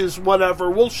pages, whatever.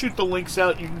 We'll shoot the links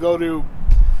out. You can go to.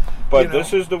 But You know.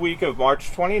 this is the week of March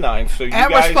 29th, so you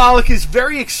Amherst guys... Pollock is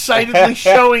very excitedly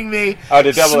showing me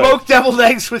The deviled smoked deviled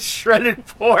eggs with shredded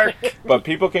pork. But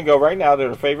people can go right now to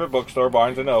their favorite bookstore,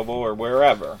 Barnes & Noble, or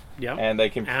wherever, Yep. and they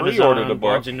can Amazon, pre-order the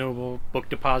book. Barnes & Noble, Book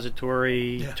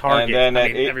Depository, Target, And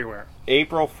then everywhere.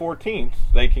 April 14th,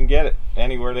 they can get it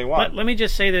anywhere they want. Let me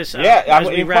just say this Yeah, as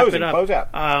I'm we wrap closing, it up. close out.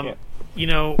 Yeah. You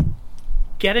know,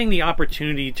 getting the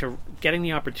opportunity to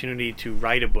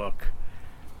write a book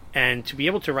and to be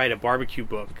able to write a barbecue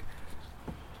book.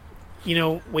 You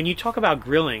know, when you talk about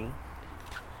grilling,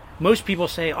 most people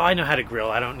say, "Oh, I know how to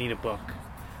grill. I don't need a book."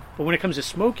 But when it comes to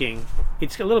smoking,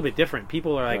 it's a little bit different.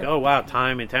 People are like, Right. "Oh, wow,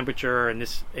 time and temperature and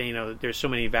this, you know, there's so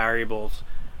many variables."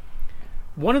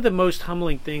 One of the most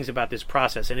humbling things about this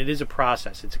process, and it is a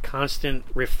process, it's a constant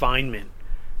refinement.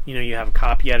 You know, you have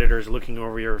copy editors looking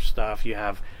over your stuff, you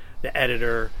have the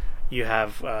editor, you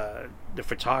have the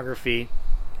photography.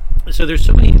 So there's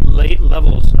so many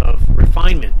levels of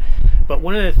refinement. But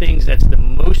one of the things that's the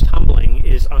most humbling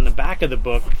is on the back of the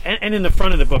book, and in the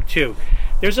front of the book too,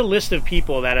 there's a list of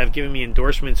people that have given me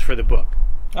endorsements for the book.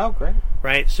 Oh, great.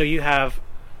 Right? So you have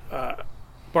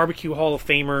Barbecue Hall of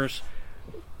Famers,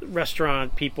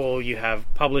 restaurant people, you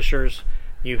have publishers,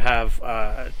 you have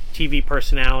TV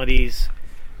personalities.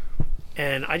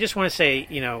 And I just want to say,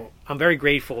 you know, I'm very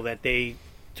grateful that they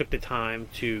took the time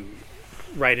to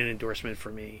write an endorsement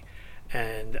for me.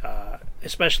 And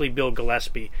especially Bill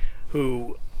Gillespie,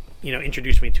 who, you know,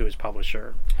 introduced me to his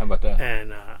publisher. How about that?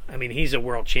 And, I mean, he's a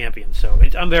world champion. So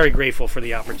I'm very grateful for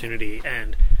the opportunity.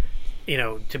 And, you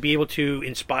know, to be able to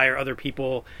inspire other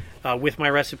people with my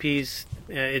recipes,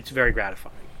 it's very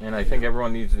gratifying. And I think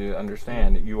everyone needs to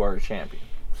understand that you are a champion.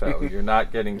 So you're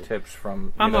not getting tips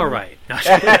from... I'm all right.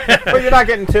 But you're not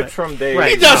getting tips from Dave.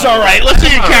 Right. He does all right. Let's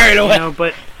get carried away. You know,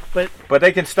 but But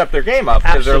they can step their game up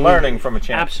because they're Absolutely. learning from a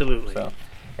champion. Absolutely. So.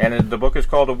 And the book is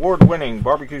called Award-Winning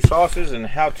Barbecue Sauces and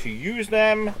How to Use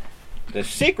Them: The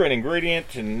Secret Ingredient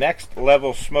to Next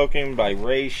Level Smoking by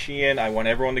Ray Sheehan. I want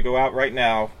everyone to go out right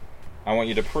now. I want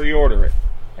you to pre-order it.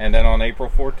 And then on April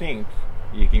 14th,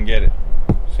 you can get it.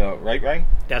 So, right, Ray?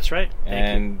 that's right.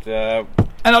 Thank you. And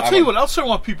And I'll tell you what else I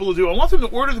want people to do. I want them to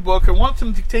order the book. I want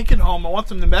them to take it home. I want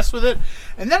them to mess with it.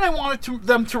 And then I want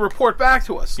them to report back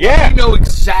to us. Yeah. Let me know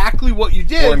exactly what you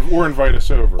did. Or invite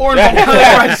us over. Or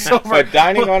invite us over. But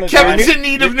dining on a Kevin's dime- in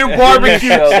need of new barbecue.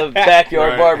 So the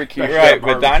backyard Right. barbecue. Right, but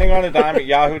Barbecue. dining on a dime at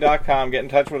yahoo.com. Get in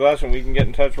touch with us, and we can get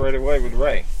in touch right away with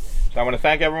Ray. So I want to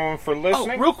thank everyone for Oh,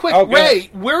 listening. real quick, Oh, go ahead. Ray,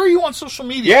 where are you on social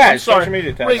media? Yeah, I'm sorry. social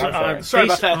media tab. Ray, I'm sorry. sorry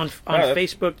about that. On No, that's-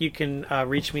 Facebook, you can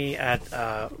reach me at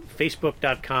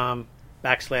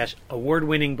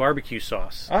facebook.com/award-winning barbecue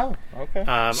sauce. Oh,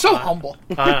 okay. So humble.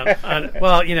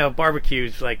 Well, you know,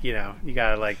 barbecue's like, you know, you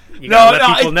gotta let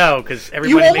people know because You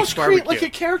everybody makes almost barbecue. create like a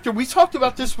character. We talked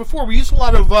about this before. We use a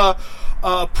lot of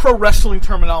pro wrestling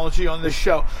terminology on this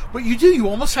show, but you do. You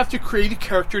almost have to create a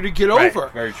character to get Right, over.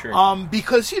 very true.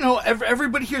 Because you know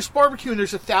everybody hears barbecue, and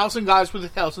there's 1,000 guys with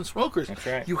 1,000 smokers. That's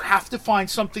right. You have to find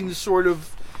something to sort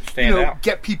of Stand out.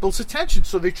 get people's attention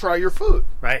so they try your food.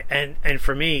 Right, and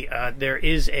for me, there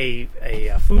is a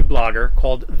food blogger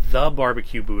called The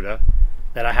Barbecue Buddha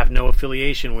that I have no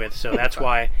affiliation with, so that's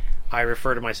why I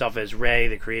refer to myself as Ray,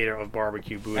 the creator of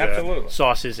Barbecue Buddha Absolutely.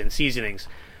 sauces and seasonings,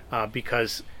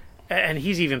 because, and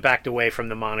he's even backed away from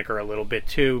the moniker a little bit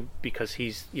too, because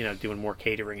he's doing more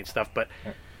catering and stuff. But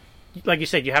like you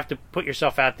said, you have to put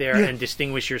yourself out there and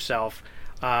distinguish yourself.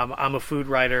 I'm a food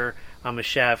writer. I'm a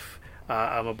chef.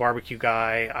 I'm a barbecue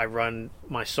guy. I run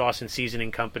my sauce and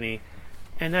seasoning company,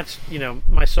 and that's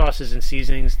my sauces and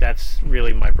seasonings. That's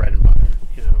really my bread and butter.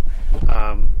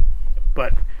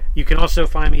 But you can also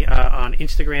find me on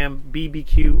Instagram,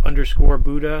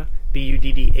 bbq_Buddha,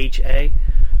 BUDDHA,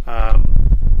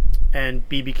 and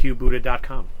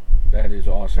bbqbuddha.com. That is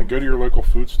awesome. Go to your local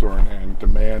food store and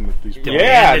demand that these.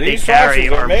 Yeah, that they these carry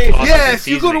sauces are our amazing. sauces Yeah, and if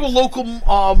you go to a seasonings.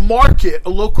 local market, a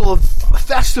local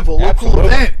festival, local Absolutely.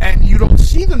 event, and you don't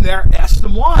see them there, ask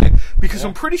them why. Because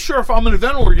I'm pretty sure if I'm an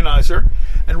event organizer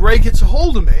and Ray gets a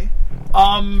hold of me,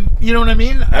 you know what I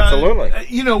mean? Absolutely.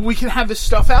 We can have this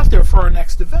stuff out there for our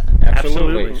next event.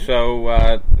 Absolutely.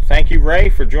 So thank you, Ray,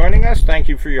 for joining us. Thank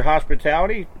you for your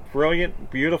hospitality.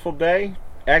 Brilliant, beautiful day.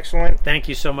 Excellent. Thank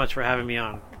you so much for having me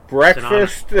on.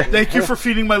 breakfast. Thank you for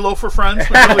feeding my loafer friends.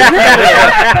 So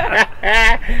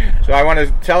I want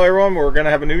to tell everyone we're going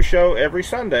to have a new show every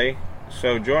Sunday.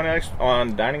 So join us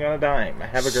on Dining on a Dime.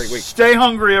 Have a great week. Stay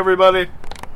hungry, everybody.